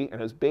history,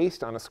 and it was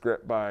based on a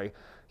script by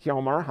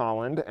Hjalmar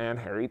Holland and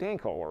Harry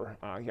Dankholer.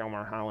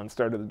 Hjalmar Holland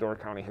started the Door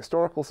County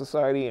Historical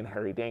Society, and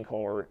Harry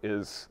Dankholer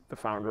is the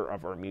founder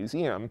of our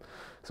museum.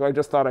 So I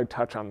just thought I'd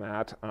touch on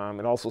that.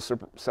 It also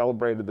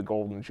celebrated the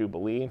Golden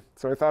Jubilee.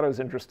 So I thought it was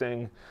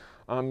interesting,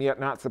 yet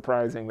not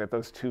surprising, that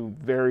those two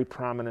very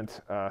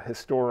prominent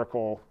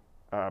historical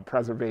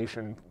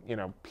preservation,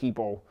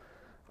 people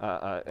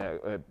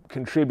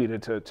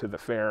contributed to the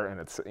fair and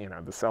its,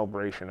 the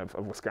celebration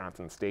of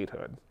Wisconsin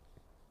statehood.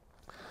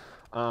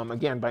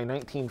 Again, by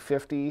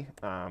 1950,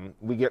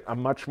 we get a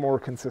much more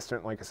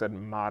consistent, like I said,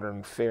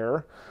 modern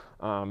fair.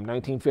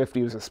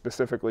 1950 was a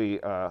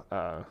specifically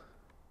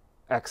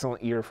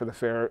excellent year for the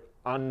fair.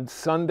 On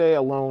Sunday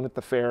alone at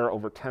the fair,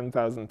 over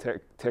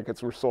 10,000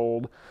 tickets were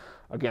sold.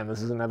 Again,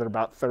 this is another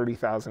about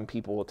 30,000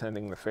 people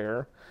attending the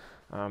fair.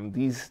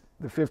 The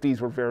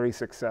 50s were very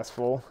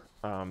successful,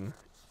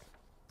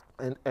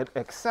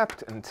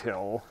 except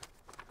until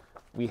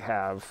we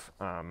have,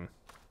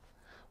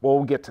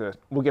 we'll get to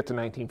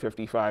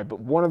 1955, but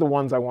one of the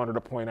ones I wanted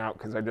to point out,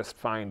 because I just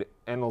find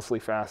endlessly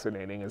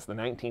fascinating, is the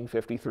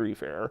 1953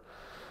 fair.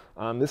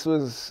 This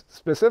was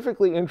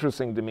specifically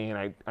interesting to me,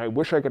 and I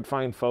wish I could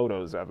find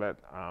photos of it.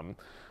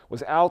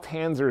 Was Al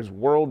Tanzer's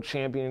World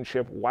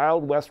Championship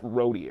Wild West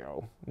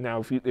Rodeo.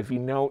 Now, if you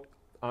note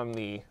on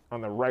the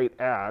right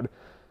ad,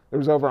 there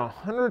was over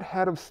 100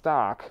 head of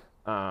stock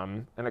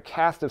and a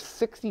cast of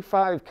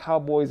 65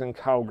 cowboys and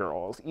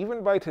cowgirls.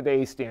 Even by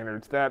today's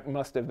standards, that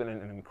must have been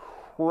an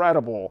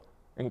incredible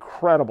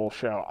incredible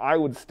show. I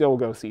would still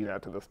go see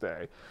that to this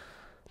day.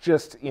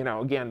 Just, you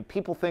know, again,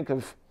 people think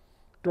of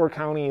Door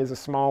County as a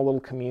small little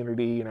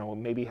community, you know,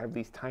 maybe have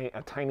these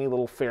a tiny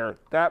little fair.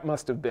 That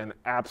must have been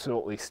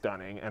absolutely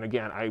stunning. And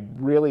again, I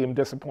really am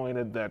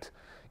disappointed that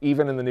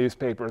even in the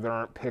newspaper there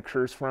aren't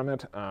pictures from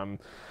it.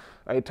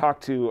 I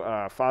talked to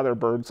Father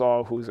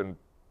Birdsall, who's a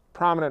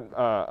prominent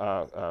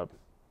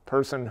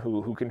person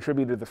who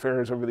contributed to the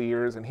fairs over the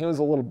years, and he was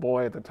a little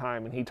boy at the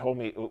time, and he told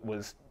me it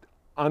was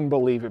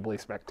unbelievably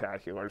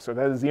spectacular. So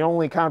that is the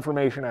only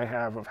confirmation I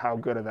have of how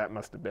good that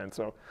must have been.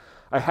 So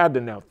I had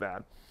to note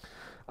that.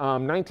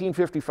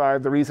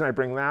 1955, the reason I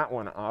bring that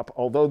one up,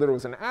 although there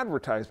was an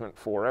advertisement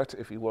for it,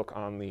 if you look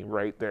on the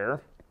right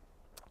there,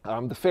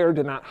 the fair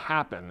did not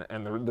happen,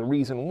 and the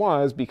reason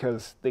was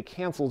because they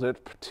canceled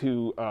it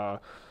to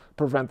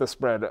prevent the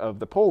spread of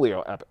the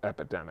polio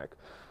epidemic.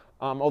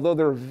 Although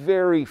there are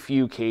very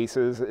few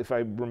cases, if I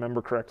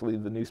remember correctly,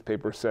 the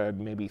newspaper said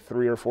maybe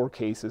 3 or 4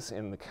 cases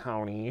in the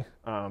county.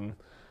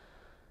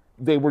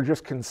 They were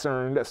just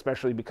concerned,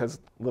 especially because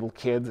little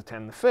kids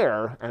attend the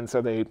fair, and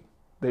so they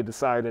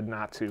decided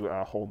not to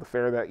hold the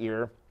fair that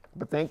year.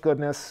 But thank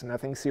goodness,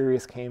 nothing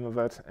serious came of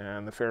it,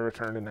 and the fair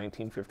returned in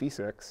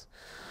 1956.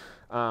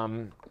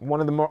 One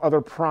of the other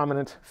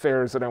prominent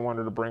fairs that I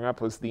wanted to bring up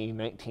was the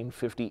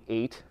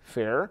 1958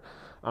 fair.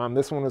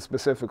 This one was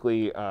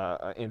specifically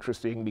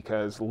interesting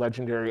because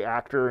legendary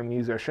actor and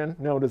musician,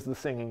 known as the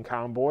Singing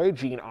Cowboy,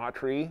 Gene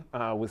Autry,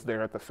 was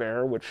there at the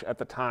fair, which at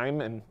the time,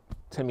 and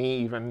to me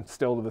even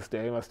still to this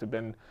day, must have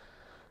been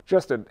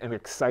just an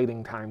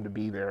exciting time to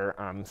be there.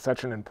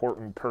 Such an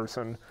important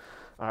person,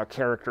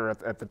 character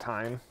at the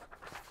time.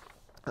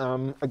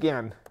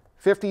 Again,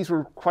 50s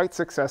were quite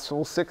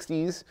successful.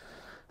 60s,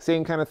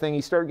 same kind of thing.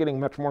 You start getting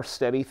much more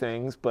steady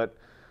things, but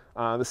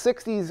the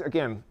 60s,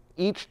 again,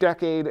 each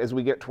decade as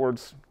we get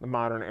towards the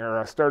modern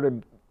era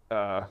started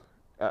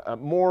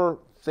more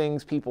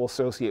things people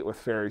associate with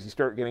fairs. You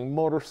start getting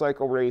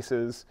motorcycle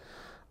races,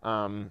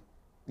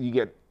 you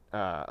get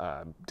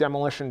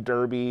demolition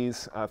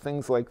derbies,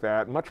 things like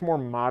that, much more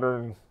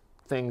modern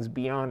things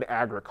beyond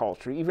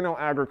agriculture. Even though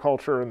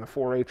agriculture and the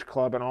 4-H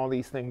club and all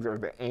these things are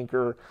the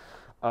anchor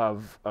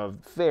of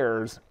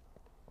fairs,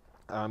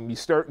 you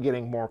start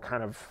getting more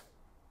kind of,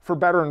 for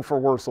better and for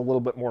worse, a little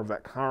bit more of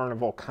that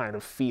carnival kind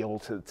of feel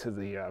to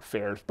the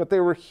fairs. But they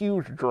were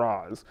huge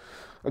draws.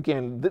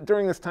 Again,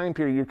 during this time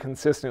period, you're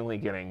consistently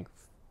getting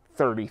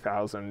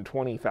 30,000,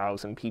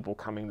 20,000 people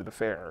coming to the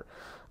fair.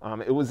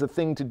 It was a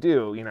thing to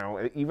do, you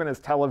know, even as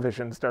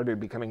television started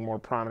becoming more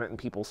prominent in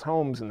people's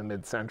homes in the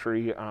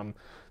mid-century,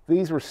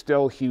 these were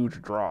still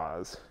huge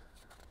draws.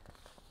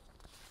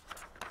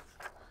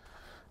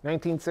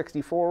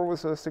 1964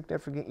 was a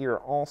significant year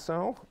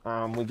also.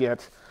 We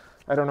get,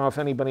 I don't know if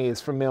anybody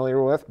is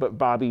familiar with, but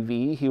Bobby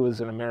Vee. He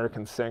was an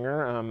American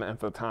singer at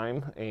the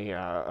time,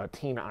 a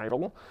teen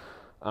idol,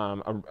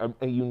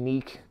 a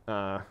unique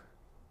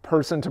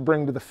person to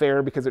bring to the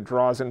fair because it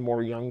draws in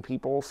more young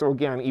people. So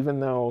again, even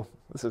though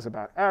this is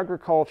about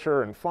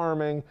agriculture and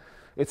farming,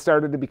 it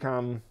started to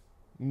become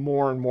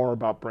more and more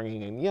about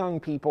bringing in young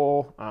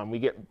people. We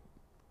get,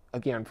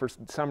 again, for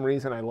some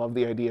reason, I love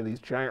the idea of these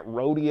giant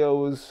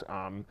rodeos.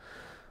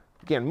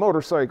 Again,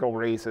 motorcycle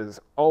races,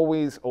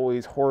 always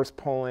horse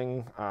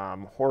pulling,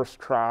 horse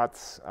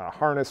trots,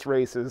 harness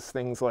races,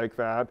 things like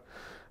that.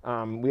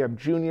 We have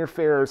junior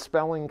fairs,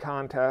 spelling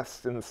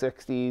contests in the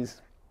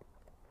 60s.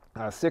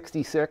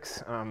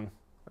 66, and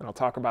I'll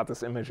talk about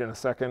this image in a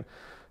second.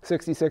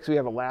 66, we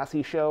have a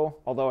Lassie show,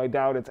 although I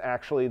doubt it's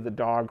actually the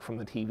dog from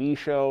the TV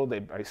show.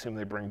 I assume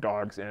they bring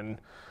dogs in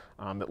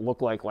that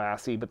look like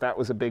Lassie, but that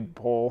was a big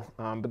pull.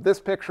 But this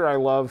picture I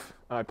love,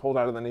 I pulled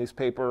out of the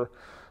newspaper,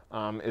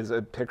 is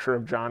a picture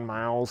of John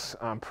Miles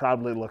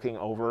proudly looking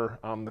over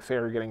the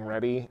fair, getting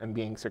ready and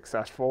being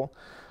successful.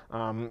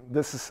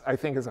 This is, I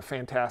think, is a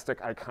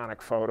fantastic,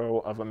 iconic photo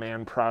of a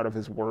man proud of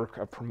his work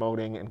of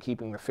promoting and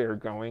keeping the fair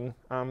going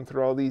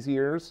through all these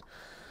years.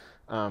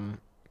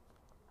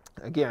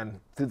 Again,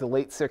 through the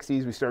late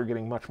 60s, we started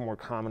getting much more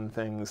common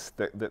things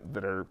that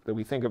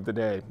we think of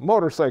today.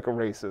 Motorcycle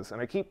races, and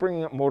I keep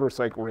bringing up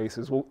motorcycle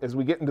races. As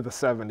we get into the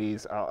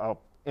 70s, I'll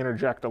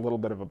interject a little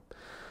bit of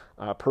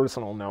a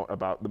personal note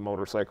about the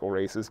motorcycle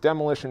races.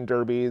 Demolition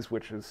derbies,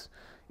 which is,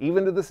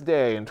 even to this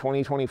day, in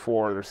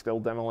 2024, there's still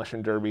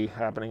demolition derby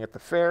happening at the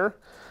fair.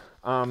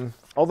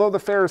 Although the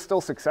fair is still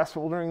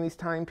successful during these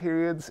time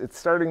periods, it's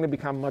starting to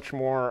become much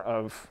more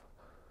of,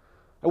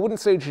 I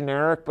wouldn't say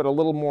generic, but a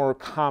little more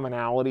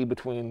commonality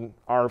between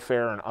our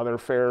fair and other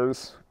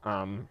fairs,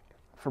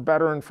 for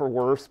better and for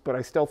worse. But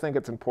I still think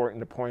it's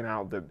important to point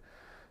out that,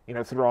 you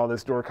know, through all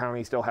this, Door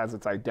County still has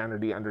its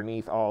identity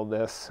underneath all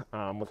this,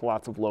 with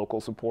lots of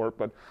local support.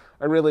 But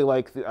I really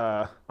like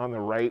on the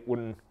right,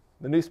 when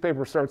the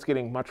newspaper starts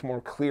getting much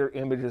more clear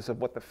images of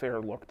what the fair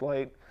looked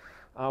like.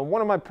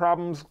 One of my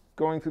problems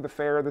going through the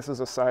fair, this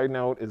is a side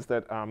note, is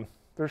that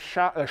there's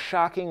a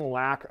shocking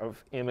lack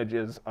of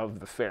images of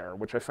the fair,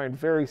 which I find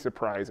very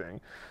surprising.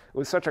 It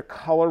was such a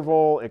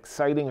colorful,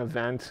 exciting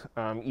event,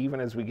 even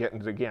as we get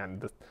into, again,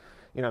 the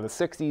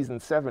 60s and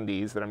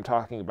 70s that I'm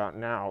talking about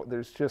now.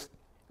 There's just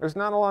there's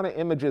not a lot of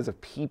images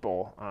of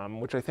people,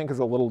 which I think is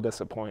a little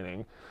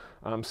disappointing.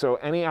 So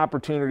any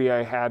opportunity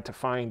I had to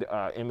find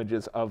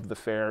images of the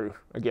fair,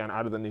 again,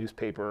 out of the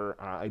newspaper,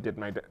 I did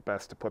my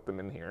best to put them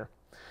in here.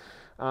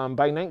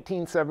 By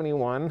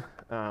 1971,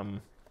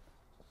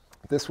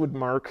 this would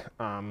mark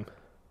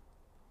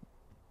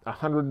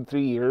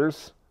 103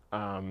 years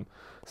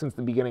since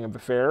the beginning of the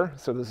fair,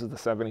 so this is the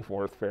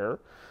 74th fair.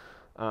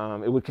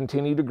 It would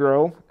continue to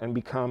grow and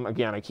become,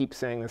 again, I keep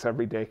saying this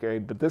every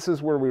decade, but this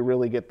is where we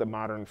really get the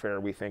modern fair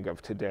we think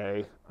of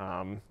today.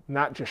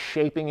 Not just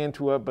shaping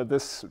into it, but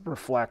this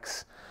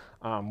reflects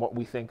what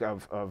we think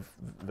of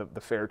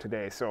the fair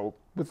today. So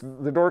with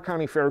the Door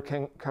County Fair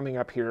coming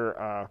up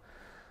here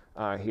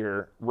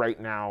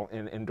right now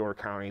in Door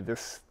County,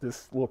 this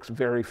looks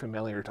very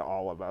familiar to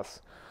all of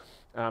us.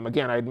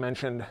 Again, I'd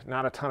mentioned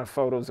not a ton of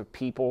photos of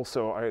people,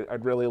 so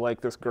I'd really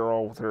like this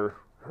girl with her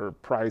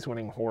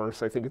prize-winning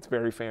horse. I think it's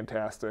very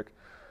fantastic.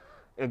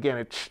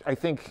 Again, I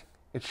think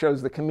it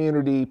shows the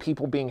community,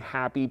 people being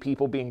happy,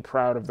 people being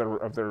proud of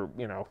their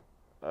you know,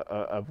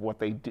 of what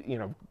they do, you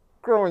know,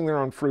 growing their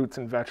own fruits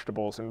and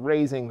vegetables and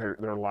raising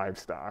their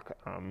livestock.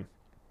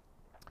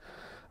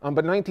 But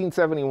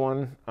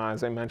 1971,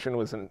 as I mentioned,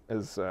 was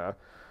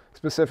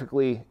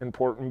specifically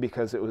important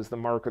because it was the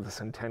mark of the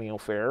Centennial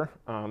Fair.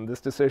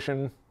 This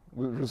decision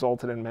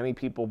resulted in many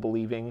people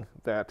believing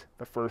that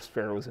the first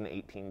fair was in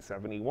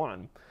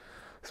 1871.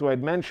 So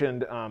I'd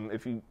mentioned,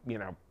 if you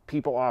know,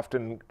 people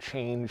often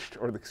changed,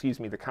 or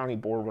the county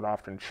board would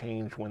often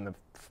change when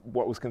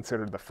what was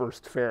considered the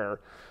first fair.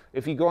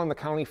 If you go on the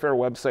county fair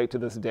website to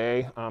this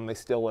day, they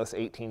still list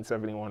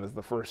 1871 as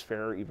the first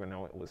fair, even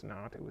though it was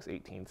not. It was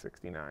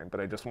 1869.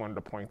 But I just wanted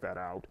to point that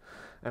out,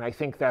 and I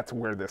think that's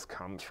where this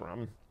comes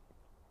from.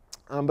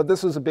 But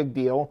this was a big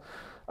deal.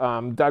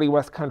 Dottie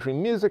West Country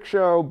Music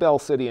Show, Bell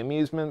City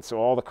Amusement, so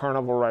all the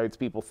carnival rides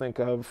people think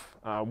of.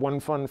 One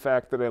fun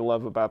fact that I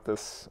love about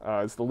this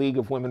is the League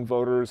of Women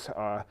Voters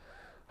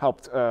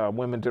helped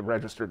women to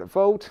register to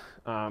vote.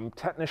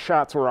 Tetanus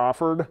shots were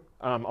offered,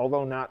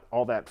 although not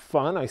all that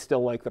fun. I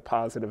still like the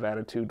positive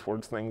attitude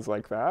towards things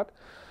like that.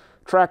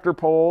 Tractor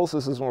pulls,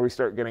 this is where we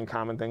start getting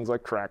common things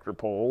like tractor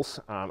pulls,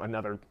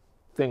 another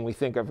thing we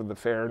think of at the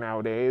fair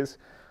nowadays.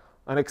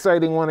 An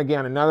exciting one,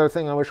 again, another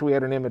thing I wish we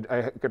had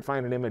I could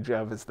find an image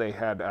of, is they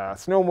had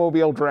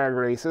snowmobile drag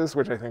races,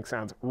 which I think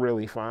sounds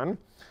really fun.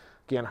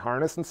 Again,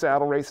 harness and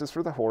saddle races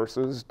for the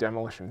horses,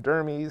 demolition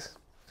derbies.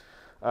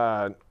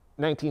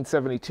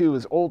 1972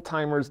 is Old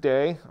Timers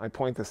Day. I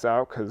point this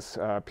out because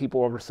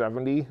people over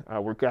 70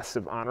 were guests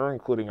of honor,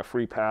 including a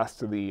free pass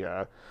to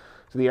the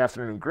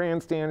afternoon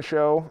grandstand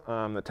show,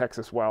 the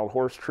Texas Wild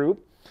Horse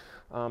Troupe.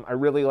 I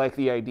really like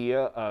the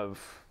idea of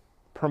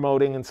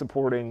promoting and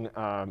supporting,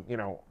 you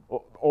know,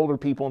 older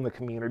people in the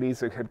communities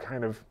that had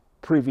kind of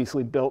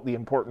previously built the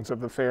importance of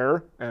the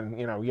fair, and,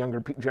 you know,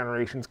 younger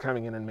generations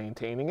coming in and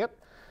maintaining it.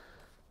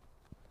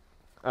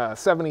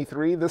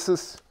 73, this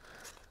is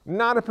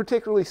not a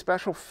particularly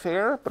special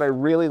fair, but I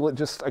really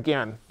just,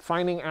 again,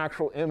 finding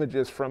actual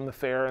images from the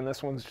fair, and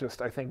this one's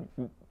just, I think,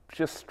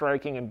 just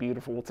striking and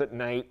beautiful. It's at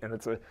night, and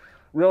it's a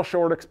real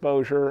short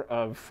exposure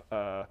of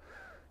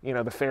you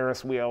know, the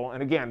Ferris wheel.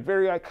 And again,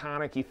 very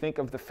iconic. You think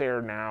of the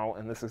fair now,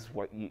 and this is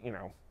what, you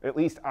know, at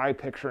least I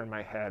picture in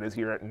my head as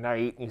you're at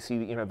night, and you see,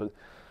 you know,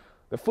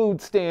 the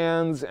food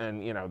stands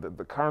and, you know,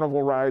 the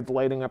carnival rides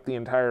lighting up the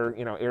entire,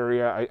 you know,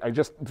 area. I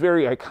just,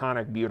 very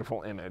iconic,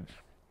 beautiful image.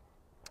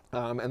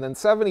 And then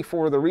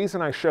 74, the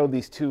reason I showed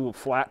these two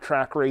flat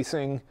track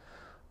racing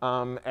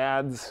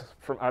ads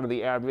from out of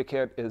the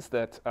Advocate is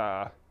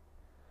that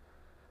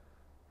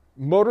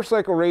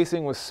motorcycle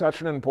racing was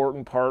such an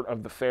important part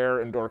of the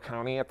fair in Door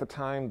County at the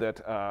time that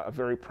a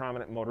very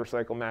prominent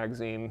motorcycle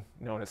magazine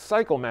known as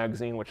Cycle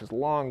Magazine, which is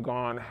long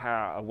gone,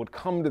 would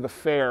come to the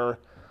fair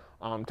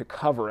to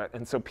cover it.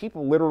 And so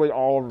people literally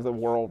all over the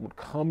world would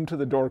come to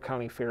the Door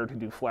County Fair to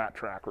do flat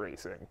track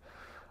racing.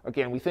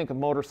 Again, we think of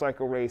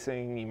motorcycle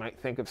racing, you might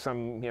think of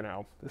some, you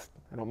know,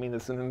 I don't mean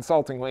this in an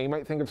insulting way, you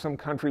might think of some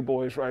country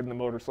boys riding the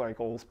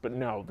motorcycles, but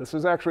no, this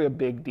was actually a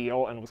big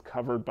deal and was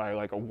covered by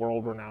like a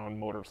world-renowned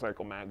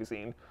motorcycle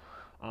magazine.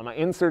 I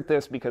insert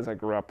this because I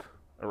grew up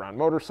around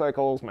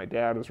motorcycles, my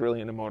dad was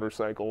really into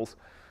motorcycles,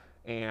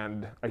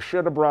 and I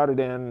should have brought it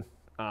in,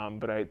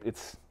 but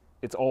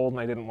it's old and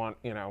I didn't want,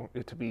 you know,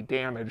 it to be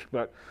damaged,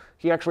 but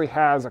he actually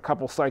has a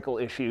couple cycle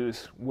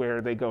issues where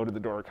they go to the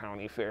Door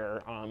County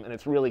Fair, and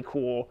it's really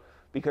cool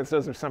because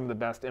those are some of the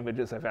best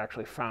images I've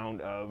actually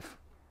found of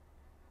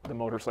the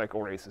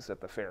motorcycle races at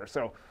the fair.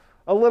 So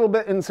a little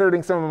bit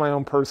inserting some of my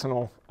own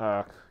personal,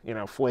 you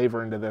know,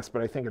 flavor into this,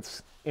 but I think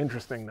it's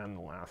interesting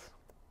nonetheless.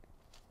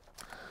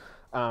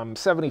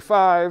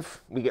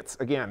 75, we get,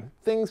 again,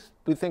 things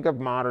we think of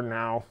modern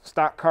now,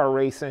 stock car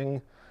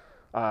racing,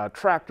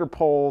 tractor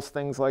pulls,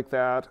 things like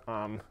that.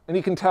 And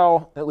you can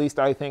tell, at least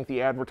I think,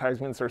 the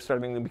advertisements are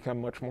starting to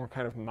become much more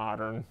kind of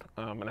modern,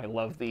 and I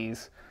love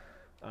these,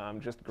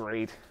 just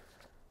great.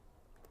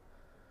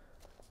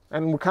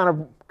 And we're kind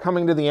of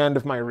coming to the end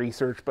of my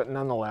research, but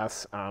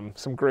nonetheless,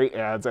 some great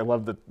ads. I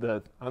love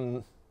the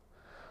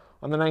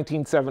On the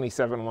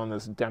 1977 one,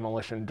 this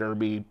demolition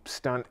derby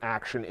stunt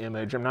action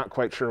image. I'm not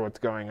quite sure what's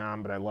going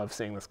on, but I love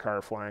seeing this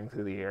car flying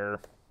through the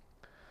air.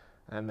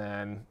 And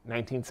then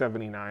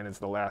 1979 is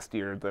the last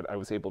year that I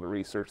was able to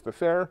research the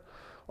fair.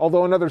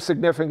 Although another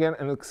significant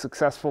and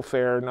successful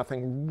fair,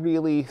 nothing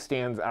really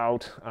stands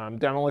out.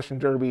 Demolition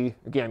derby,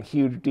 again,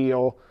 huge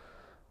deal.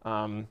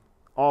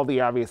 All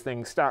the obvious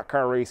things, stock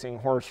car racing,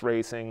 horse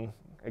racing.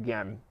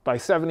 Again, by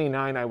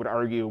 79, I would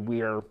argue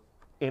we are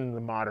in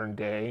the modern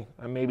day.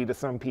 Maybe to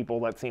some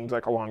people that seems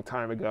like a long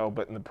time ago,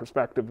 but in the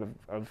perspective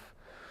of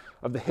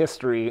the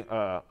history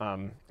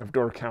of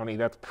Door County,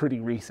 that's pretty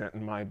recent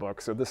in my book.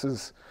 So this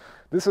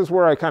is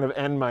where I kind of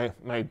end my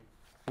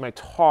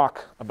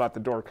talk about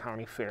the Door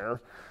County Fair.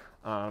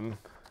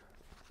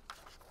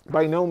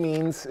 By no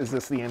means is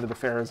this the end of the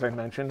fair, as I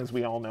mentioned. As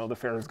we all know, the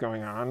fair is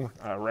going on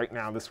right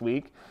now this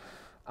week,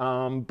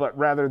 but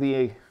rather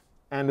the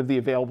end of the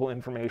available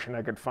information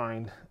I could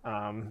find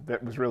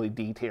that was really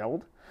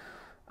detailed.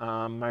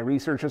 My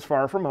research is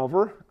far from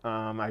over.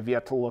 I've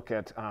yet to look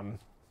at,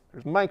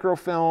 there's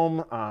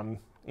microfilm.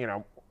 You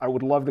know, I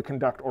would love to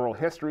conduct oral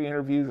history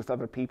interviews with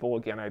other people.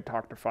 Again, I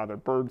talked to Father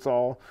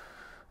Birdsall,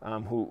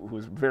 who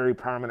was a very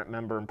prominent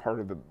member and part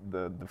of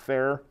the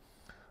fair.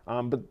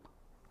 But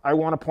I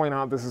want to point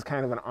out this is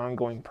kind of an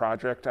ongoing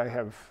project. I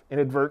have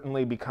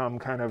inadvertently become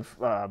kind of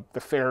the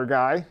fair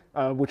guy,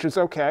 which is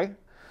okay.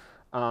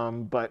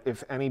 But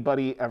if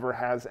anybody ever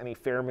has any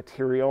fair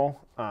material,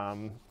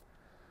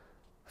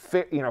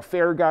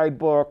 fair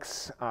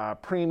guidebooks,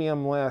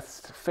 premium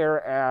lists,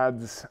 fair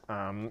ads,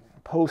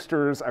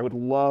 posters, I would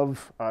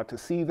love to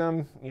see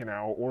them,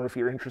 or if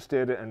you're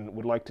interested and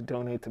would like to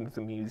donate them to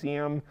the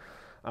museum.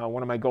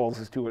 One of my goals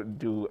is to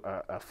do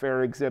a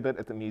fair exhibit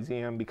at the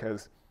museum,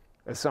 because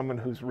as someone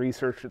who's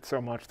researched it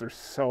so much, there's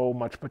so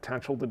much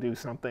potential to do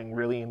something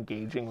really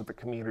engaging with the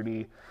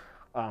community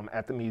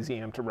at the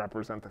museum to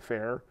represent the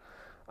fair.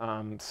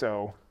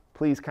 So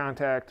please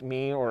contact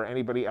me or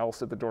anybody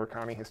else at the Door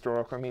County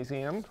Historical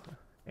Museum.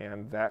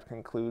 And that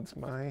concludes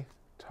my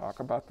talk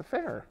about the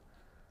fair.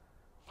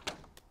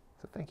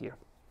 So thank you.